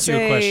she'll I were to ask you a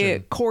say,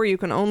 question. Corey, you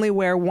can only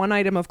wear one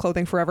item of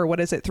clothing forever. What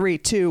is it? 3,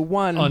 2,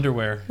 1.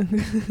 Underwear.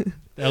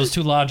 That was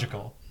too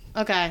logical.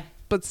 Okay.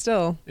 But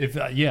still. If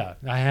yeah,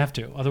 I have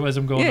to. Otherwise,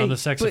 I'm going on the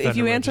sex but offender if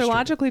you answer registry.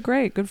 logically,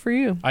 great. Good for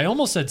you. I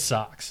almost said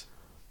socks.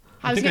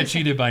 I think I gonna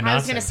cheated by I not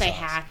was gonna saying say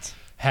socks.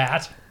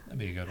 hat. Hat. That'd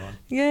be a good one.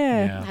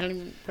 Yeah. I don't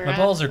even. My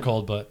balls are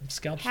cold, but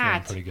scalp's feeling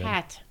Hat. pretty good.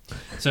 Hat.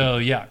 So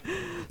yeah,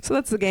 So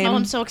that's the game. Oh,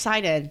 I'm so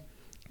excited.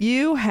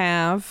 You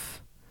have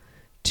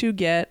to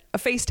get a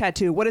face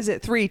tattoo. What is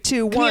it? 3,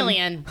 2, 1.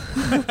 Chameleon.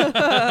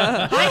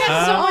 I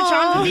have so much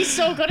on to be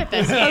so good at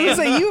this I was game. gonna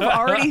say you've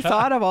already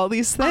thought of all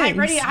these things.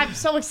 I'm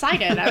so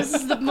excited. This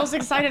is the most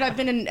excited I've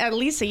been in at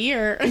least a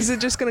year. Is it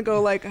just gonna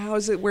go like? How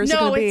is it? Where's it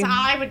No, gonna be? its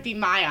eye would be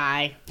my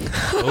eye.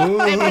 It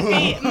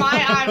would be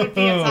my eye would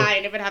be its eye,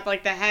 and it would have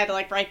like the head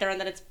like right there,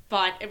 and then its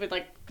butt. It would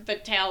like the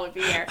tail would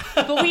be here,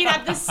 but we'd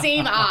have the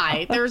same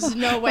eye. There's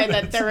no way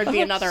that there would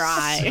be another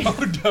eye.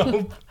 oh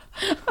dope.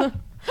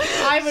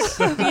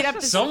 We'd have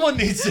to. Someone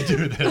needs to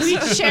do this.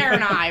 We'd share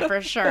an eye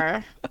for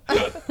sure.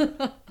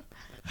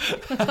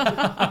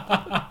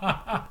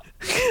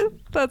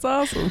 That's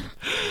awesome.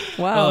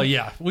 Wow. Oh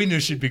yeah, we knew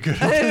she'd be good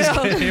at this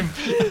game.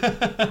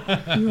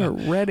 You are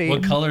ready.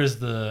 What color is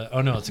the?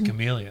 Oh no, it's a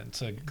chameleon.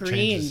 So it Green.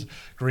 changes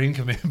green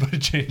chameleon, but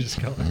it changes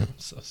color. I'm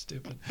so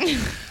stupid.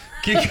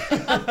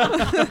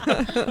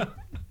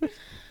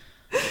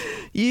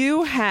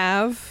 You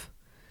have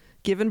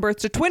given birth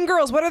to twin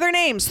girls. What are their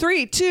names?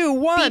 3, 2,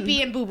 1.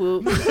 BB and Boo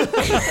Boo.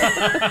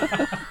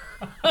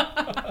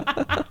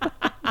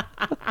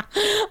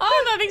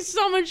 I'm having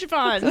so much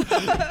fun.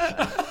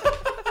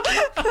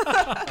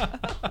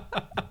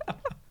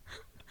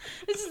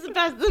 This is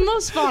the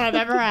most fun I've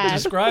ever had.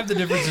 Describe the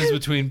differences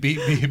between Beat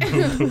Me and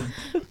Boom Boom.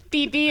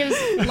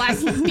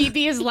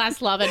 BB is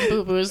less love and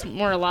Boo Boo is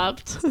more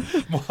loved.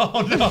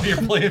 Oh no, you're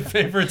playing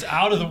favorites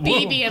out of the womb.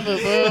 BB and Boo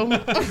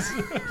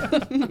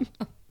Boo.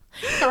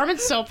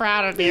 Carmen's so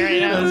proud of me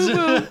right now.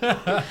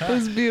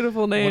 Those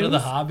beautiful names. What are the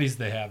hobbies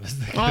they have as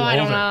they get I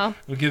don't older? know.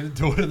 We'll give it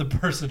to what are the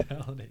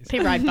personalities? They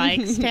ride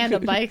bikes,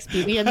 tandem bikes,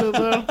 BB and Boo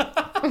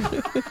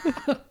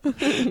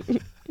Boo.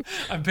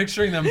 I'm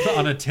picturing them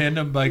on a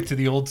tandem bike to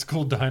the old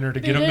school diner to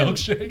get a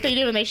milkshake. They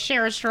do, and they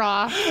share a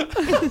straw.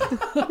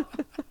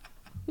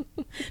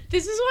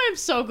 This is why I'm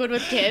so good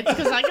with kids,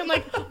 because I can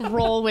like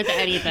roll with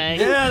anything.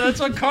 Yeah, that's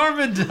what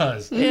Carmen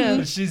does.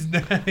 Yeah. She's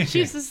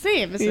She's the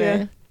same as Yeah.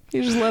 me.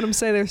 You just let them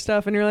say their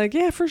stuff, and you're like,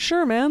 yeah, for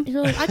sure, man.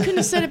 You're like, I couldn't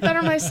have said it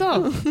better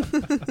myself.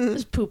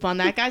 Just poop on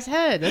that guy's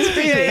head. That's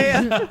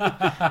crazy.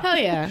 Hell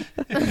yeah.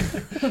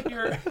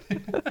 You're-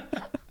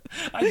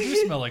 I do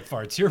smell like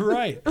farts. You're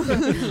right.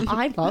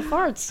 I love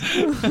farts.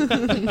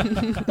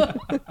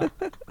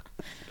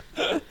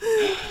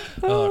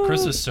 Oh,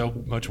 Chris is so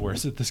much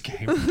worse at this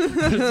game. In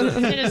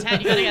his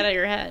head, you gotta get out of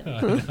your head.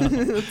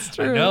 That's I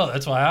true. know.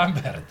 That's why I'm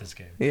bad at this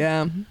game.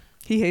 Yeah.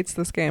 He hates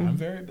this game. I'm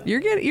very bad.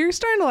 You're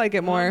starting to like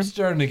it more. I'm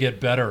starting to get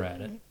better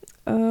at it.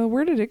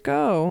 Where did it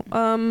go?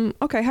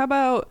 Okay, how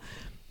about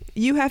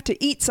you have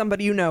to eat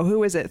somebody you know.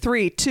 Who is it?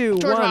 3, 2,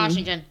 1. George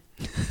Washington.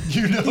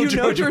 You know, You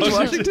know George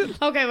Washington?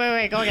 Okay,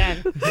 wait, go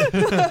again.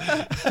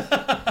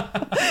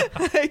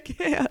 I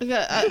can't. Do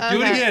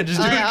it again.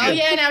 Just do it Oh again.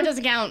 yeah, now it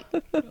doesn't count.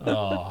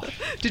 Oh.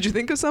 Did you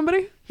think of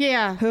somebody?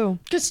 Yeah. Who?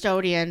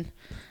 Custodian.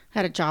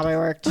 Had a job I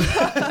worked.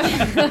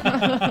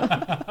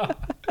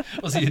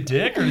 Was he a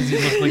dick or does he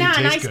look like Nah,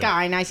 he tastes nice good?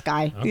 guy, nice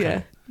guy. Okay.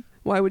 Yeah.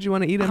 Why would you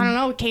want to eat I him? don't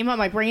know. It came up.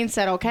 My brain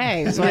said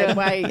okay, so Yeah.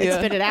 I Yeah.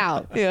 spit it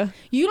out. Yeah.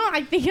 You know,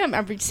 I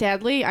think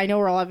sadly, I know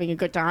we're all having a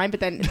good time,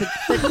 but then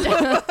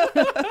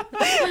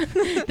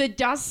the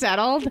dust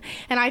settled,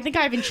 and I think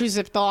I have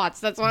intrusive thoughts.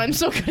 That's why I'm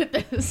so good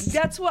at this.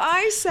 That's what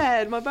I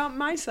said about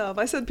myself.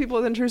 I said people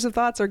with intrusive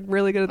thoughts are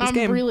really good at this I'm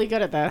game. really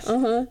good at this.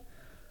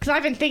 Because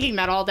I've been thinking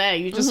that all day.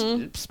 You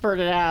just spurred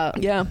it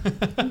out. Yeah.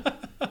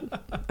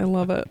 I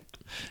love it.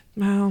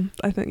 Wow.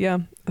 I think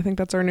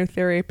that's our new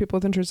theory. People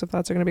with intrusive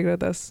thoughts are going to be good at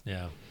this.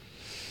 Yeah.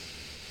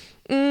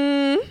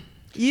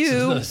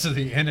 You. So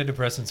the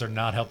antidepressants are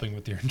not helping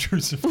with your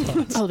intrusive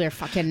thoughts. Oh, they're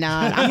fucking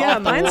not. I'm Yeah, off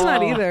the mine's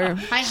not wall. either.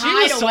 I She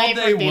hide was away told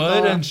from they people.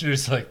 would, and she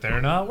was like,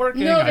 "They're not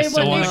working. No, I they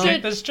still would. want They to kick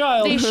should. this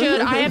child." They should.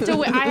 I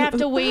have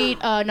to wait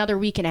another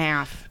week and a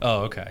half.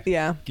 Oh, okay.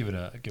 Yeah. Give it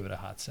a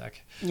hot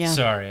sec. Yeah.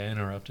 Sorry, I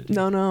interrupted. you.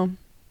 No.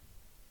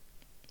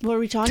 What are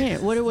we talking?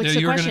 What's No, the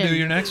you were question? gonna do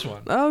your next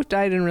one. Oh, I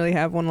didn't really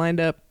have one lined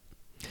up.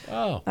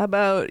 Oh. How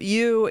about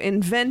you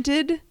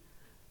invented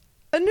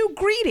a new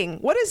greeting?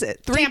 What is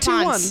it? 3, 2,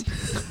 1.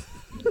 Tampons.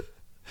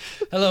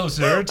 Hello,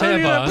 sir. I don't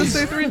even have to Tampons.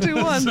 say 3, 2,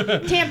 1.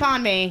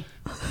 Tampon me.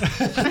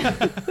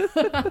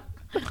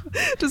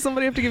 Does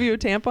somebody have to give you a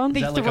tampon?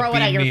 They that like a throw it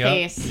at beam your me up?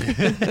 face.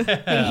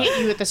 They hit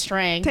you with the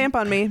string.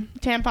 Tampon me.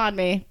 Tampon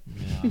me.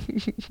 Yeah.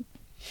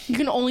 You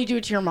can only do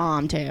it to your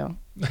mom too.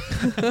 You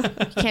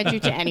can't do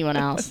it to anyone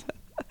else.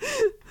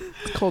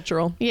 It's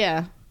cultural.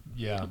 Yeah.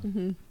 Yeah.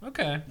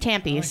 Okay.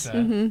 Tampies. I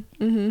like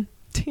that.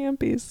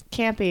 Tampies.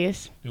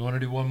 Campies. You want to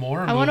do one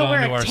more? Or I want to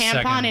wear a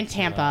tampon in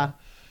Tampa.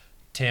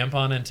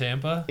 Tampon in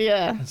Tampa?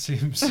 Yeah. It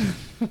seems.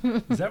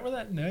 Is that where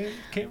that name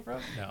came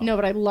from? No,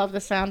 but I love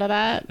the sound of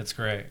that. That's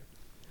great.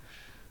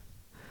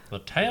 The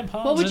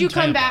tampons. What would you in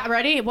come Tampa. back?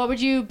 Ready? What would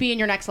you be in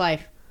your next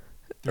life?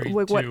 3,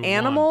 Like what 2,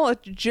 animal? 1. A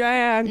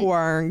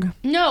jaguar.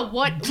 No,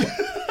 what?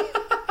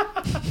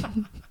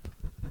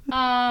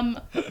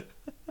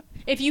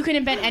 If you could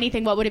invent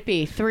anything, what would it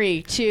be?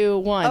 3, 2,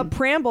 1. A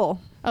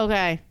pramble.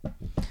 Okay.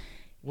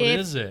 What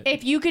is it?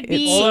 If you could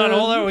be, Hold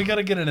on. We got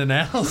to get an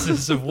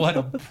analysis of what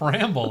a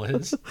pramble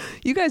is.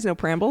 You guys know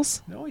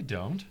prambles? No, we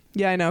don't.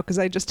 Yeah, I know, because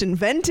I just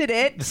invented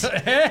it.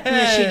 Hey!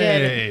 Yes, she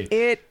did.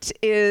 It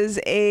is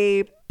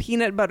a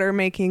peanut butter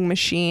making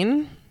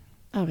machine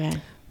okay.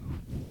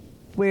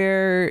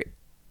 where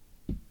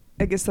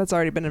I guess that's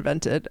already been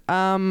invented.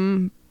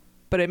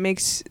 But it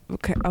makes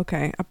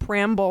okay. A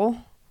pramble.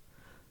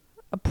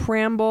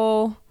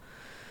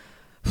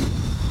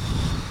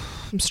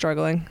 I'm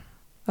struggling.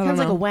 I don't Sounds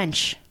like know. a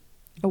wench,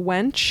 A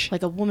wench.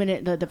 like a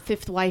woman, the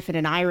fifth wife in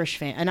an Irish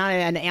family, not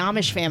an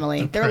Amish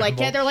family. They're like,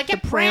 Pramble. they're like,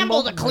 get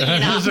Pramble to clean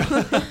it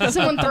up.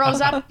 Someone throws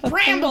up,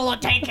 Pramble will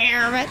take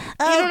care of it.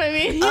 You know what I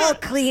mean? I'll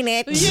clean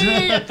it.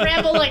 Yeah.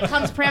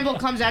 Pramble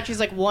comes out. She's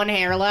like one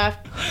hair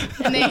left,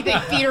 and they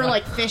feed her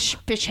like fish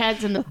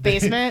heads in the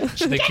basement.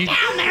 They Get keep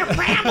down there,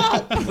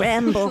 Pramble.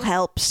 Bramble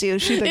helps you.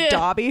 She's like Yeah.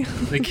 Dobby.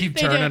 they keep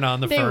They turning do.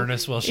 on the They-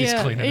 furnace while she's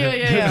yeah, cleaning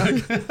yeah,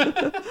 it.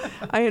 Yeah,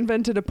 I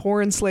invented a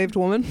poor enslaved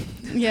woman.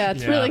 yeah.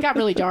 It's Yeah. really got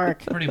really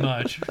dark. Pretty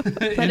much.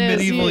 That In is,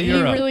 medieval you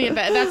Europe. really,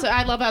 that's.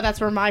 I love how that's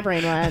where my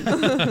brain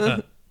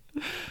went.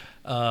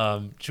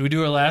 Should we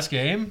do our last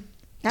game?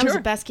 That was Sure.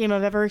 the best game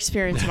I've ever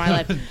experienced in my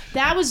life.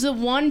 That was the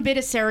one bit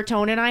of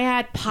serotonin I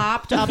had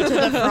popped up to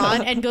the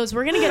front and goes,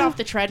 we're going to get off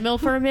the treadmill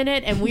for a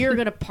minute and we are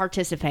going to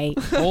participate.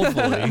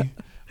 Hopefully,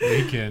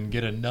 we can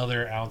get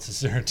another ounce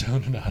of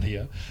serotonin out of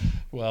you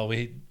while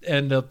we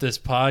end up this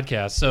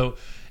podcast. So,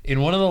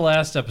 in one of the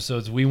last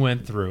episodes, we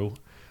went through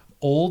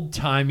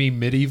old-timey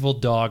medieval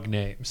dog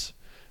names.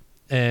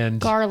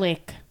 And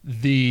Garlic.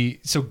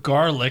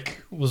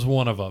 Garlic was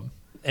one of them.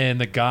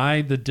 And the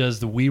guy that does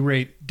the We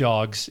Rate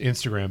Dogs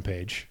Instagram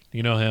page,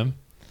 you know him?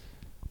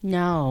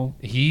 No.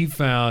 He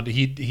found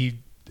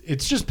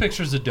it's just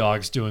pictures of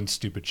dogs doing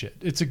stupid shit.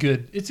 It's a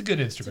good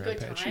Instagram good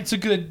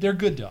page. time. They're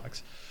good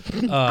dogs.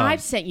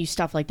 I've sent you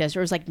stuff like this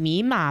where it was like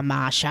me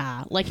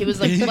Masha. Like it was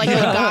like a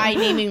guy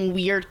naming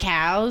weird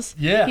cows.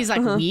 Yeah. He's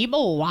like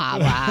Weeble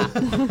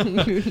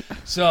Wawa.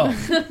 So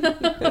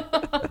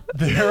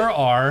there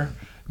are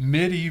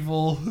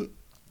medieval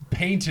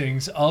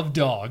paintings of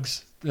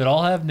dogs that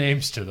all have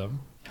names to them.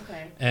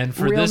 Okay. And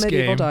for Real this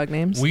medieval game, dog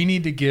names. we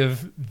need to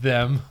give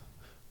them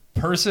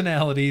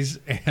personalities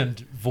and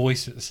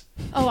voices.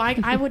 Oh,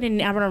 I want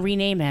to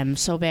rename him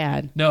so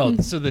bad. No,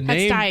 so the That's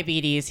name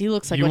diabetes. He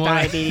looks like you with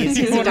wanna- diabetes.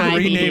 you He's a want to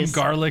rename diabetes.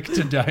 garlic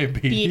to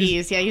diabetes.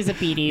 Beaties. Yeah, he's a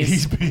beaties.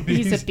 He's Beaties.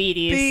 He's a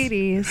beaties.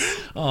 Beaties.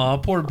 Aw,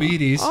 poor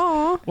Beaties.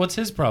 Aw. What's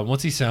his problem?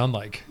 What's he sound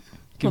like?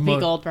 Give him Whoopi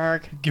a-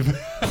 Goldberg. give-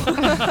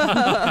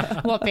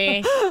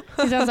 Whoopi.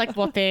 He sounds like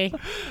Whoopi.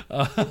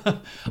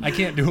 I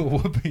can't do a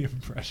Whoopi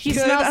impression. He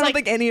Good. smells I don't like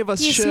think any of us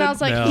he should. smells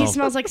like No. he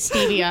smells like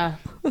stevia.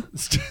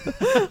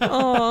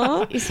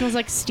 Aw. He smells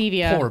like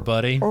stevia. Poor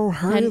buddy. Oh,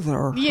 hey And-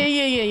 there. Yeah.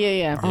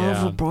 Yeah.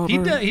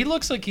 Everybody. He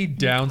looks like he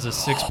downs a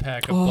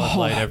 6-pack of Bud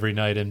Light every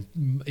night in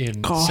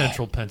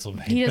central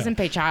Pennsylvania. He doesn't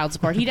pay child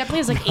support. He definitely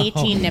has like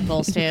 18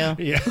 nipples too.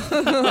 Yeah.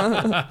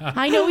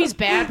 I know he's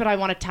bad, but I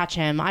want to touch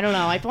him. I don't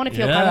know. I want to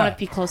feel. Yeah. I want to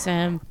be close to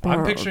him.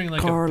 I'm picturing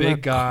like a Garlic.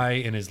 big guy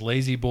and his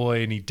lazy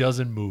boy, and he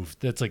doesn't move.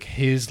 That's like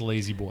his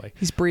lazy boy.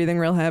 He's breathing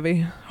real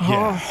heavy.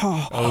 Yeah.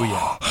 Oh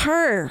yeah.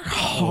 Her.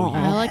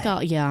 I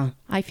like. Yeah.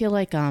 I feel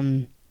like.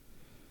 I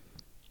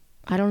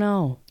don't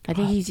know. I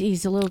think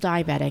he's a little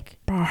diabetic.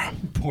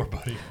 Poor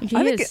buddy. He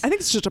I think is.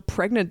 it's just a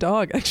pregnant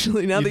dog.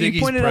 Actually, now You that think you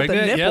he's pointed out the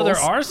pregnant? nipples. Yeah, there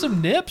are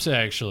some nips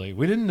actually.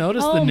 We didn't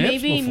notice the Oh,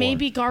 nips before.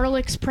 maybe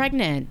Garlic's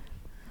pregnant.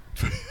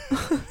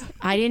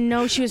 I didn't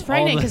know she was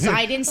pregnant because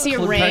I didn't see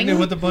a Pregnant ring.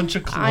 with a bunch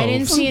of cloves. I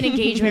didn't see an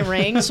engagement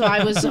ring, so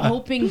I was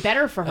hoping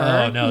better for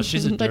her. Oh no,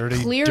 she's a But dirty,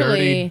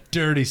 clearly-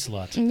 dirty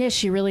slut. Yes,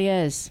 she really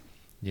is.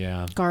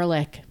 Yeah.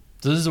 Garlic.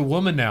 So this is a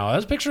woman now. I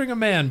was picturing a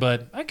man,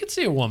 but I could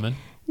see a woman.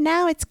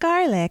 Now it's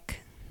garlic.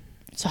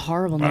 It's a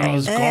horrible Oh, name.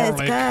 it's It's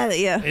garlic. garlic.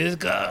 Yeah. It's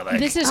garlic.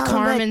 This is I'll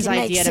Carmen's let you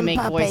make idea to some make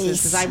voices puppies.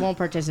 because I won't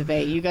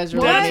participate. You guys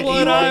really That's need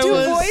what to I do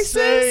was voices?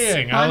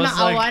 saying. I I'm was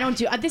not, like, I don't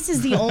do. This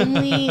is the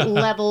only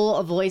level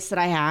of voice that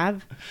I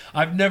have.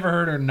 I've never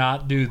heard her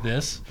not do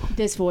this.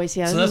 This voice,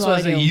 yeah. So this that's is why what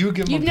I say do. you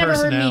give 'em You've a never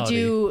heard me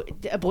personality.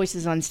 do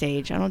voices on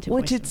stage. I don't do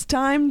Which voices. it's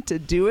time to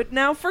do it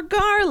now for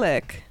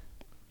garlic.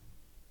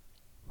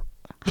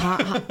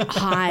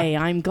 Hi,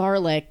 I'm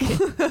Garlic.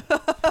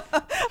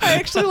 I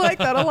actually like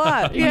that a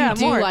lot. You Yeah,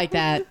 do more. like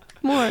that.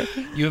 More.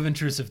 You have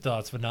intrusive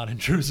thoughts, but not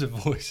intrusive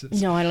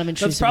voices. No, I don't have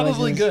intrusive That's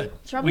probably voices. good.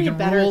 It's probably we a can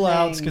better rule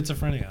out thing.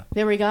 schizophrenia.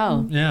 There we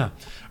go. Yeah.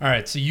 All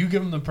right. So you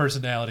give him the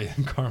personality,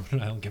 and Carmen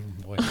and I'll give him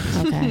voices.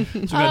 Okay. So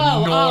we got I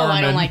don't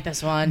Norman. like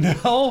this one.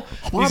 No.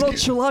 Why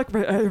don't you like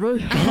me,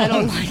 Amy? I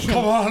don't like it.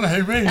 Come on,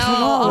 Amy.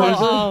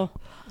 Oh.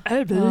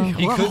 Amy.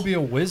 He could be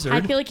a wizard. I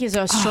feel like he has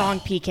a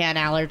strong pecan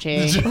allergy.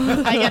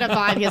 I get a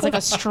vibe. He has like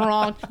a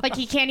strong, like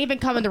he can't even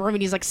come in the room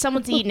and he's like,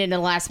 someone's eaten it in the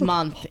last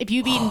month. If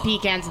you've eaten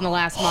pecans in the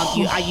last month,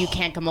 you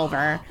can't come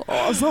over.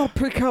 Oh, it's not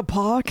pecan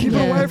pie. Keep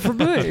Yeah. away from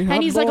me.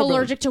 And he's like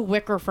allergic to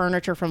wicker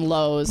furniture from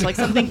Lowe's, like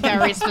something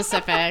very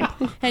specific.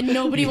 And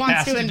nobody He wants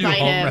has to to do invite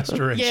home him.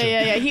 restoration.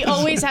 Yeah. He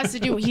always has to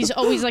do. He's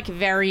always like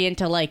very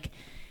into like,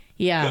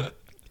 yeah.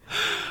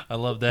 I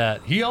love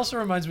that. He also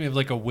reminds me of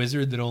like a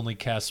wizard that only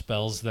casts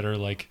spells that are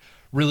like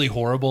really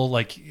horrible.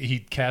 Like he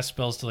casts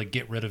spells to like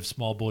get rid of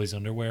small boys'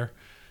 underwear.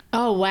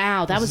 Oh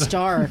wow, that was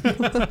dark.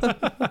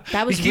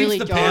 That was He keeps really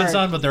the dark. pants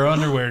on, but their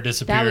underwear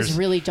disappears. That was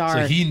really So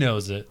dark. he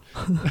knows it.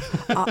 He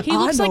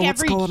looks I like know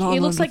what's going on he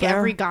looks under like there.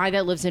 every guy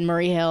that lives in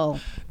Murray Hill,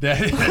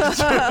 That's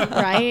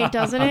right?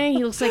 Doesn't he?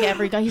 He looks like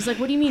every guy. He's like,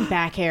 "What do you mean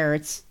back hair?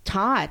 It's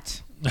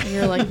taut." And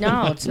you're like,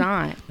 "No, it's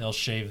not." They'll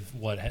shave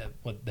what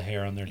the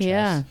hair on their chest.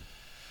 Yeah.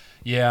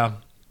 Yeah.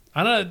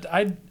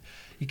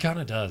 He kind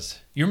of does.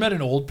 You ever met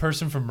an old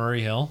person from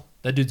Murray Hill?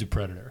 That dude's a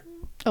predator.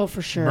 Oh,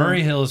 for sure.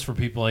 Murray Hill is for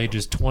people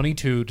ages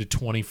 22 to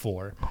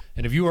 24.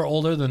 And if you are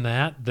older than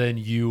that, then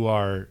you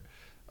are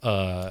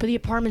But the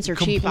apartments are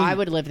cheap. I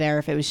would live there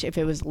if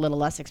it was a little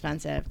less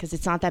expensive because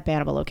it's not that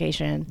bad of a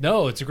location.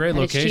 No, it's a great And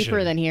location. it's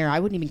cheaper than here. I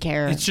wouldn't even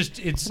care.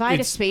 If I had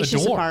a it's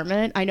spacious dorm.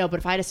 apartment, I know, but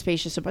if I had a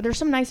spacious apartment, there's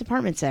some nice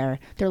apartments there.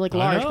 They're like I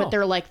large, know. but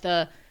they're like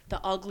the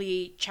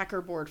ugly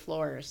checkerboard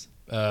floors.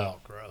 Oh,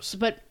 gross.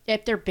 But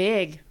if they're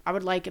big, I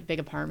would like a big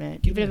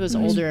apartment, even if it was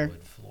older.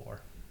 Wood floor.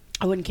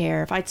 I wouldn't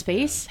care if I had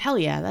space. Hell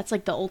yeah, that's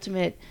like the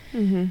ultimate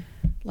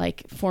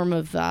like form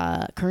of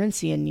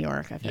currency in New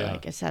York. I feel Yeah.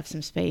 like is have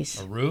some space.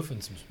 A roof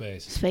and some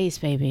space. Space,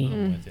 baby.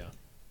 I'm with you.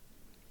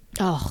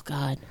 Oh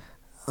God,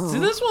 See,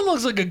 this one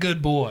looks like a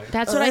good boy.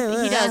 that's what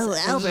he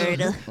does. Albert.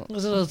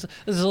 This is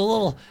a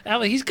little.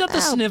 He's got the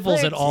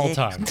sniffles at all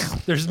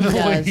times. There's no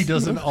way does. he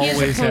doesn't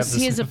always have the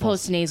He has a sniffles.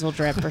 post nasal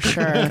drip for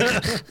sure.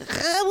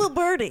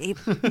 Alberti.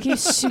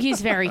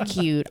 he's very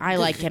cute. I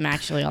like him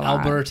actually a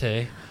lot.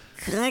 Alberte.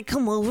 Can I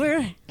come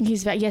over?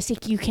 Yes,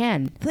 you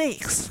can.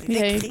 Thanks.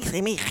 Yeah. Thanks,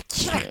 Amy.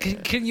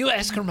 Can you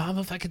ask her mom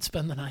if I could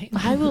spend the night?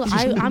 I will.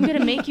 I'm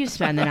gonna make you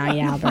spend the night,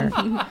 Albert.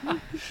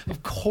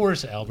 Of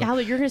course, Albert.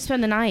 Albert, you're gonna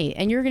spend the night,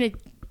 and you're gonna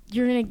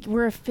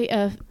wear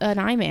an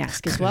eye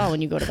mask as well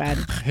when you go to bed.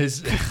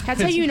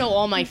 That's how you know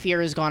all my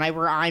fear is gone. I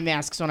wear eye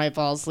masks when I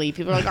fall asleep.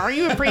 People are like, "Are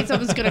you afraid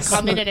someone's gonna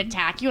come in and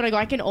attack you?" And I go,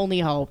 "I can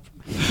only hope."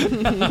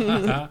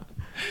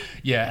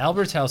 Yeah,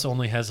 Albert's house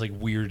only has like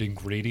weird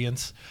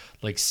ingredients,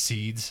 like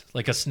seeds.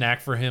 Like a snack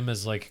for him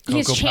is like cocoa He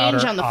has change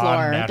powder on the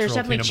floor. natural There's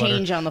definitely peanut butter.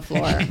 change on the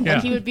floor. Yeah.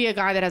 Like he would be a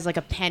guy that has like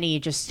a penny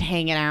just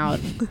hanging out,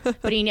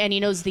 but he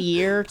knows the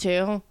year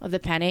too of the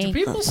penny. Do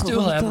people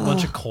still have a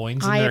bunch of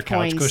coins in I their have couch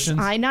coins. cushions?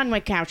 Not in my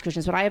couch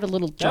cushions, but I have a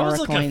little That jar was of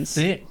like coins.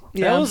 a thing.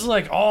 Yeah. That was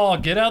like, oh,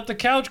 get out the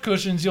couch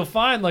cushions. You'll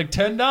find like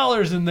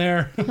 $10 in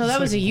there. No, that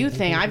was a you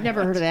thing. I've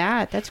never heard of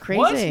that. That's crazy.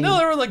 What? No,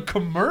 there were like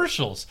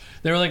commercials.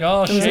 They were like,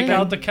 oh, shake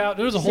out the couch.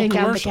 There was a whole Shake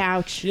out the commercial.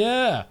 couch.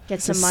 Yeah. Get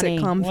It's a some money.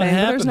 sitcom What thing. But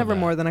happened there's to never that?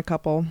 more than a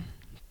couple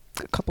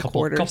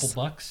quarters. Couple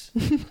bucks.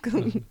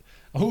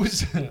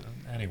 Who's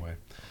anyway? Are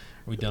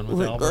we done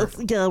with Albert?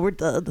 Yeah, we're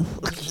done.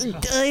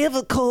 I have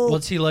a cold.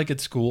 What's he like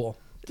at school?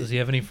 Does he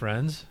have any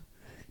friends?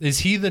 Is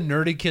he the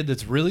nerdy kid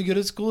that's really good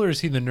at school, or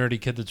is he the nerdy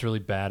kid that's really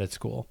bad at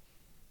school?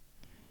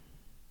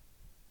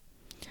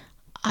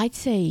 I'd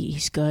say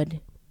he's good.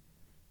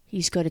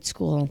 He's good at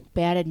school.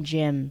 Bad at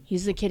gym.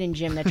 He's the kid in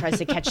gym that tries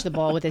to catch the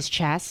ball with his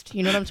chest.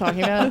 You know what I'm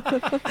talking about? The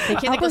kid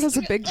that Albert goes has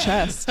a big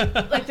chest.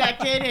 like that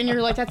kid, and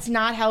you're like, that's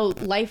not how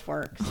life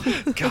works.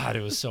 God,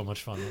 it was so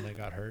much fun when they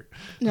got hurt.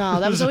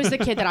 No, that was always the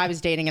kid that I was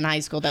dating in high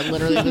school that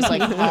literally was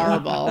like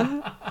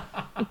horrible.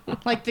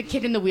 Like the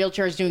kid in the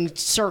wheelchair is doing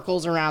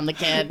circles around the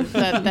kid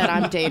that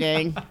I'm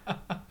dating.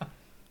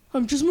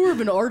 I'm just more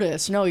of an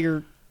artist.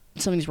 No,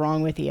 something's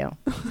wrong with you.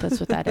 That's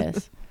what that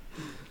is.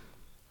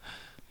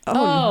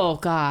 Oh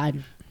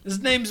God. His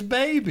name's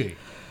Baby.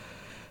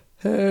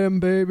 Hey,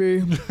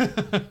 baby.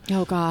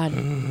 Oh God.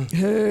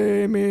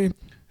 Hey, me.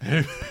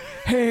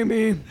 Hey,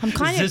 me. I'm Is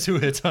kind this who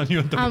hits on you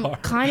at the bar? I'm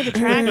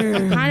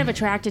kind of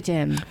attracted to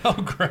him. Oh,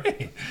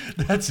 great.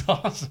 That's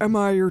awesome. Am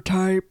I your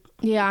type?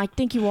 Yeah, I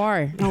think you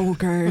are.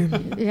 Okay.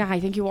 Yeah, I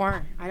think you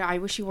are. I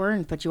wish you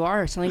weren't, but you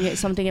are.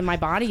 Something in my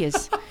body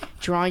is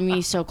drawing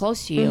me so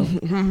close to you.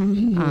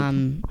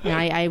 And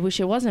I wish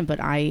it wasn't, but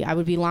I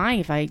would be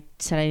lying if I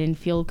said I didn't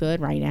feel good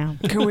right now.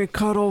 Can we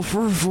cuddle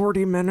for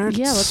 40 minutes?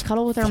 Yeah, let's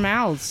cuddle with our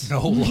mouths. No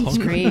It's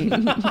longer. great.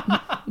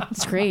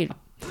 It's great.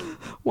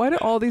 Why do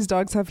all these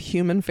dogs have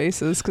human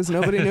faces? Because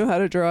nobody knew how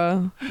to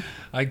draw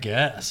I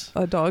guess.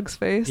 a dog's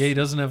face. Yeah, he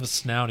doesn't have a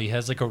snout. He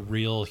has like a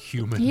real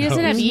human He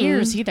doesn't have nose.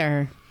 ears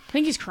either. I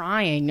think he's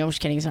crying. No,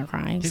 just kidding. He's not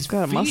crying. His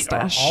got a feet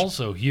mustache. are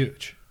also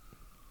huge.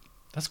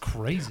 That's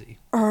crazy.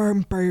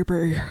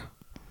 Baby.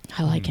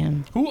 I like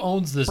him. Who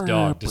owns this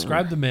dog?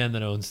 Describe the man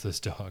that owns this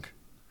dog.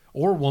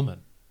 Or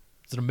woman.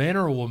 Is it a man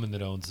or a woman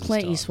that owns this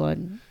Clint dog?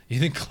 Eastwood. You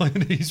think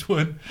Clint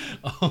Eastwood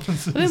owns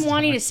this I've been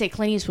wanting dog? to say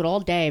Clint Eastwood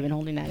all day. I've been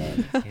holding that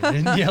in. You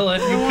didn't yell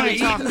at you.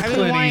 I've Clint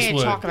been wanting to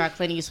Eastwood. talk about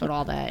Clint Eastwood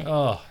all day.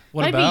 Oh,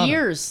 what Might about be him?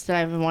 years that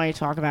I've been wanting to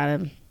talk about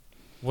him.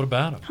 What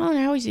about him? I don't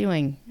know how he's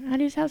doing.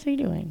 How's he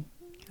doing?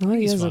 Oh,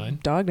 he He's has a fine.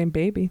 dog named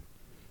Baby.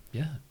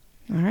 Yeah,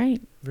 All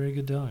right. very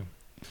good dog.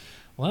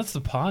 Well, that's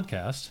the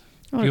podcast.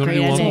 Oh, you want to great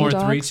do one ending. more?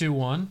 Dogs. 3, 2,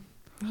 1.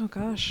 Oh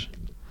gosh.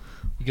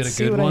 You got a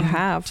See good what I one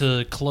have.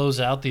 to close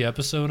out the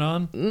episode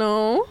on?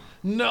 No.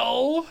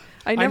 No.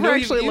 I never know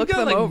actually you've looked got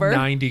them like over.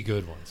 90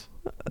 good ones.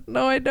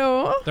 No, I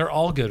don't. They're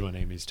all good when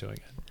Amy's doing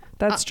it.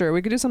 That's true.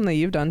 We could do something that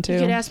you've done too. You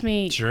could ask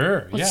me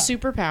Sure. what's Yeah.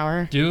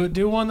 superpower.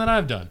 Do one that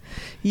I've done.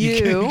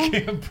 You.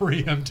 can't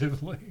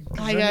preemptively. 'Cause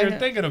I then got you're it.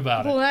 thinking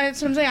about Well, it.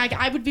 that's what I'm saying.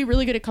 I would be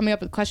really good at coming up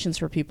with questions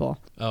for people.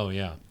 Oh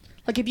yeah.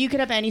 Like if you could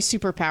have any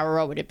superpower,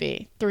 what would it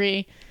be?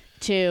 3,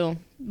 2,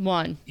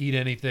 1. Eat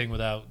anything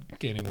without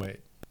gaining weight.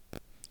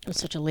 It was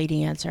such a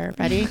lady answer.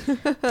 Ready?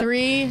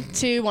 3,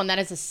 2, 1. That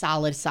is a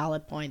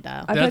solid point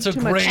though. I've That's had a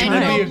too much great And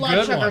time. idea. no a blood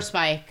good sugar one.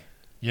 spike.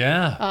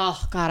 Yeah.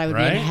 Oh God, I would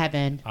be Right? in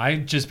heaven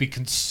I'd just be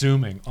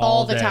consuming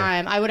all the day.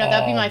 time. I would have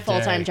that'd be All my full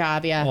time day.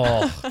 job. Yeah,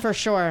 Oh, for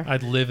sure.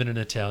 I'd live in an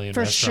Italian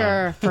For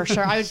restaurant.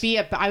 sure. I would be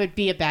a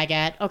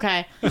baguette.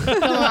 Okay,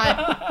 come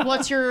on.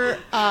 What's your?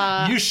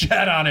 You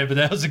shat on it, but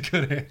that was a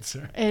good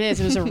answer. It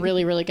is. It was a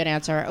really, really good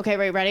answer. Okay,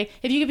 ready?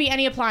 If you could be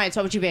any appliance,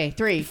 what would you be?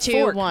 3, 2,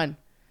 Fork. 1.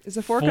 Is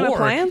a fork an Fork?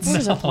 appliance? What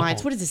is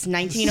appliance? What is this?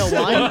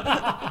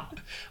 1901?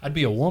 I'd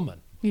be a woman.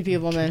 You'd be a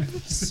woman.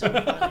 So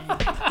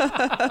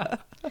funny.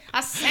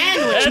 A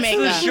sandwich That's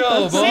maker. the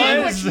show, boys.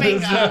 Sandwich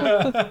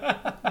maker.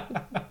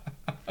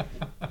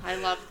 I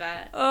love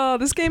that. Oh,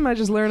 this game I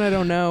just learned I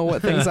don't know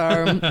what things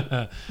are.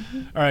 All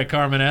right,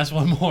 Carmen, ask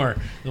one more,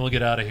 then we'll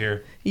get out of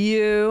here.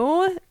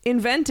 You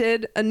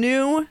invented a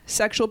new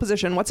sexual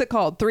position. What's it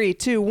called? 3,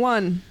 2,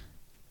 1.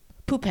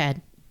 Poop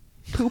head.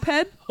 Poop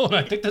head? Oh,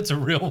 I think that's a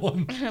real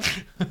one.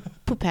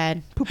 Poop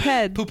head. Poop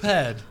head. Poop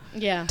head.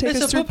 Yeah. Take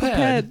It's us a through poop poop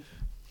head.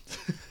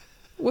 head.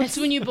 It's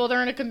when you both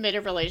are in a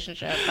committed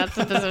relationship. That's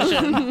the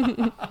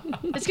position.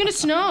 It's going to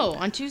snow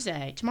on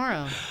Tuesday,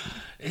 tomorrow,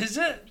 Is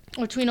it?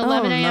 between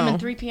 11 a.m. no. and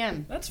 3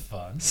 p.m. That's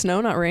fun. Snow,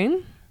 not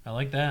rain? I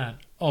like that.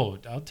 Oh,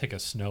 I'll take a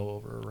snow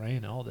over a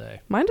rain all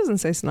day. Mine doesn't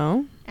say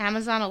snow.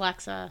 Amazon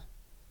Alexa.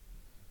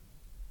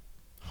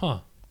 Huh.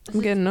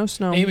 I'm getting no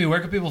snow. Amy, where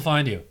can people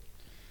find you?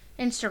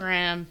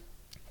 Instagram.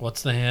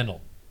 What's the handle?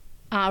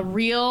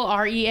 Real,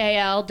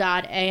 REAL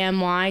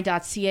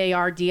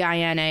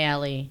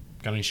 .AMY.CARDINALE.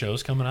 Got any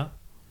shows coming up?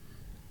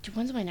 Dude,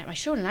 when's my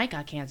show tonight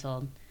got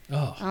canceled?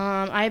 Oh,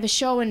 I have a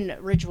show in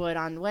Ridgewood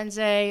on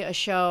Wednesday, a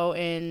show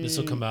in... this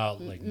will come out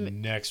like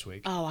next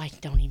week. Oh, I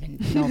don't even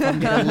know if I'm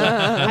going to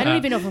live. I don't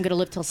even know if I'm going to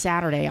live till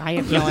Saturday. I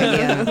have no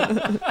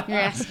idea. You're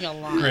asking a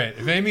lot. Great.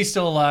 If Amy's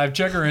still alive,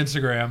 check her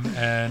Instagram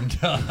and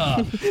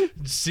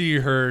see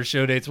her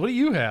show dates. What do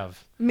you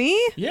have? Me?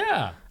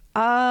 Yeah.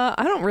 I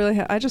don't really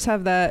I just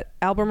have that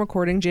album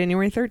recording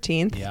January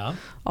 13th. Yeah.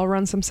 I'll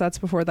run some sets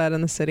before that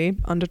in the city.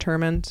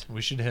 Undetermined.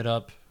 We should hit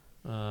up.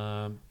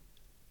 Yeah.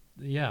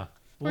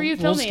 Where are you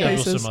We'll filming it?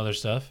 schedule Places. some other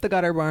stuff. The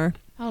Gutter Bar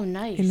Oh,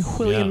 nice. in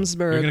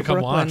Williamsburg, You're gonna come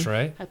Brooklyn. watch,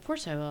 right? Of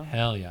course I will.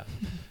 Hell yeah.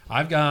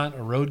 I've got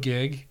a road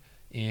gig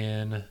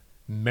in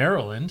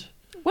Maryland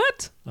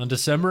What? on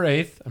December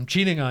 8th. I'm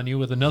cheating on you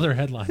with another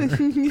headliner.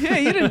 Yeah,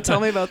 you didn't tell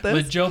me about With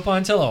this. Joe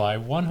Pontillo. I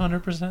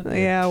 100% did.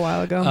 Yeah, a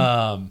while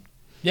ago.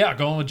 Yeah,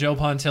 going with Joe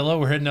Pontillo.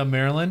 We're hitting up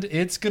Maryland.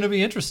 It's going to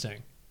be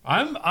interesting.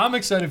 I'm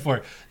excited for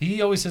it.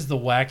 He always has the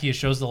wackiest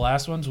shows. The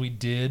last ones we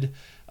did,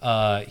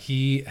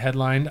 he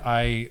headlined.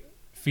 I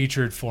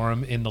featured for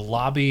him in the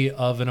lobby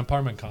of an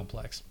apartment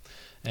complex.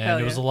 And Hell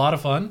it was yeah. a lot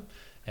of fun.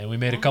 And we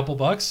made a couple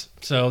bucks.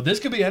 So this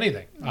could be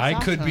anything. I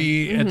could awesome.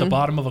 be at the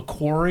bottom of a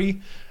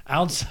quarry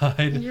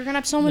outside. You're going to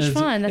have so much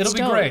fun. That's It'll be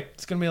dope. great.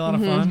 It's going to be a lot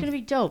of fun. It's going to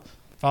be dope.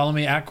 Follow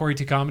me at Corey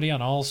T Comedy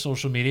on all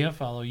social media.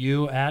 Follow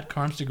you at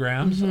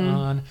Carmstagrams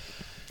on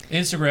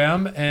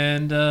Instagram.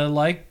 And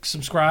like,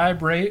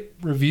 subscribe, rate,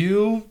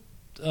 review.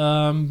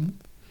 And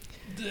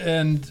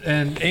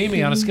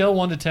Amy, on a scale of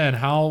 1 to 10,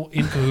 how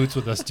in cahoots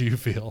with us do you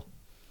feel?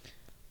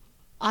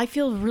 I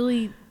feel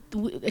really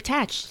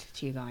attached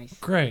to you guys.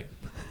 Great.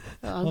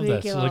 I'll Love give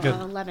that. you So like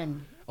a-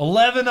 11.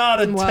 11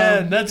 out of Wow.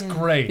 10. That's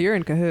great. You're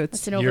in cahoots.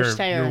 It's an You're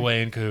overstayer.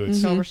 way in cahoots.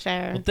 It's an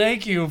overstayer. Well,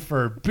 thank you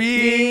for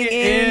being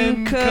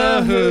in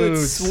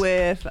cahoots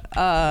with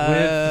us.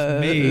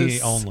 with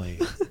me only.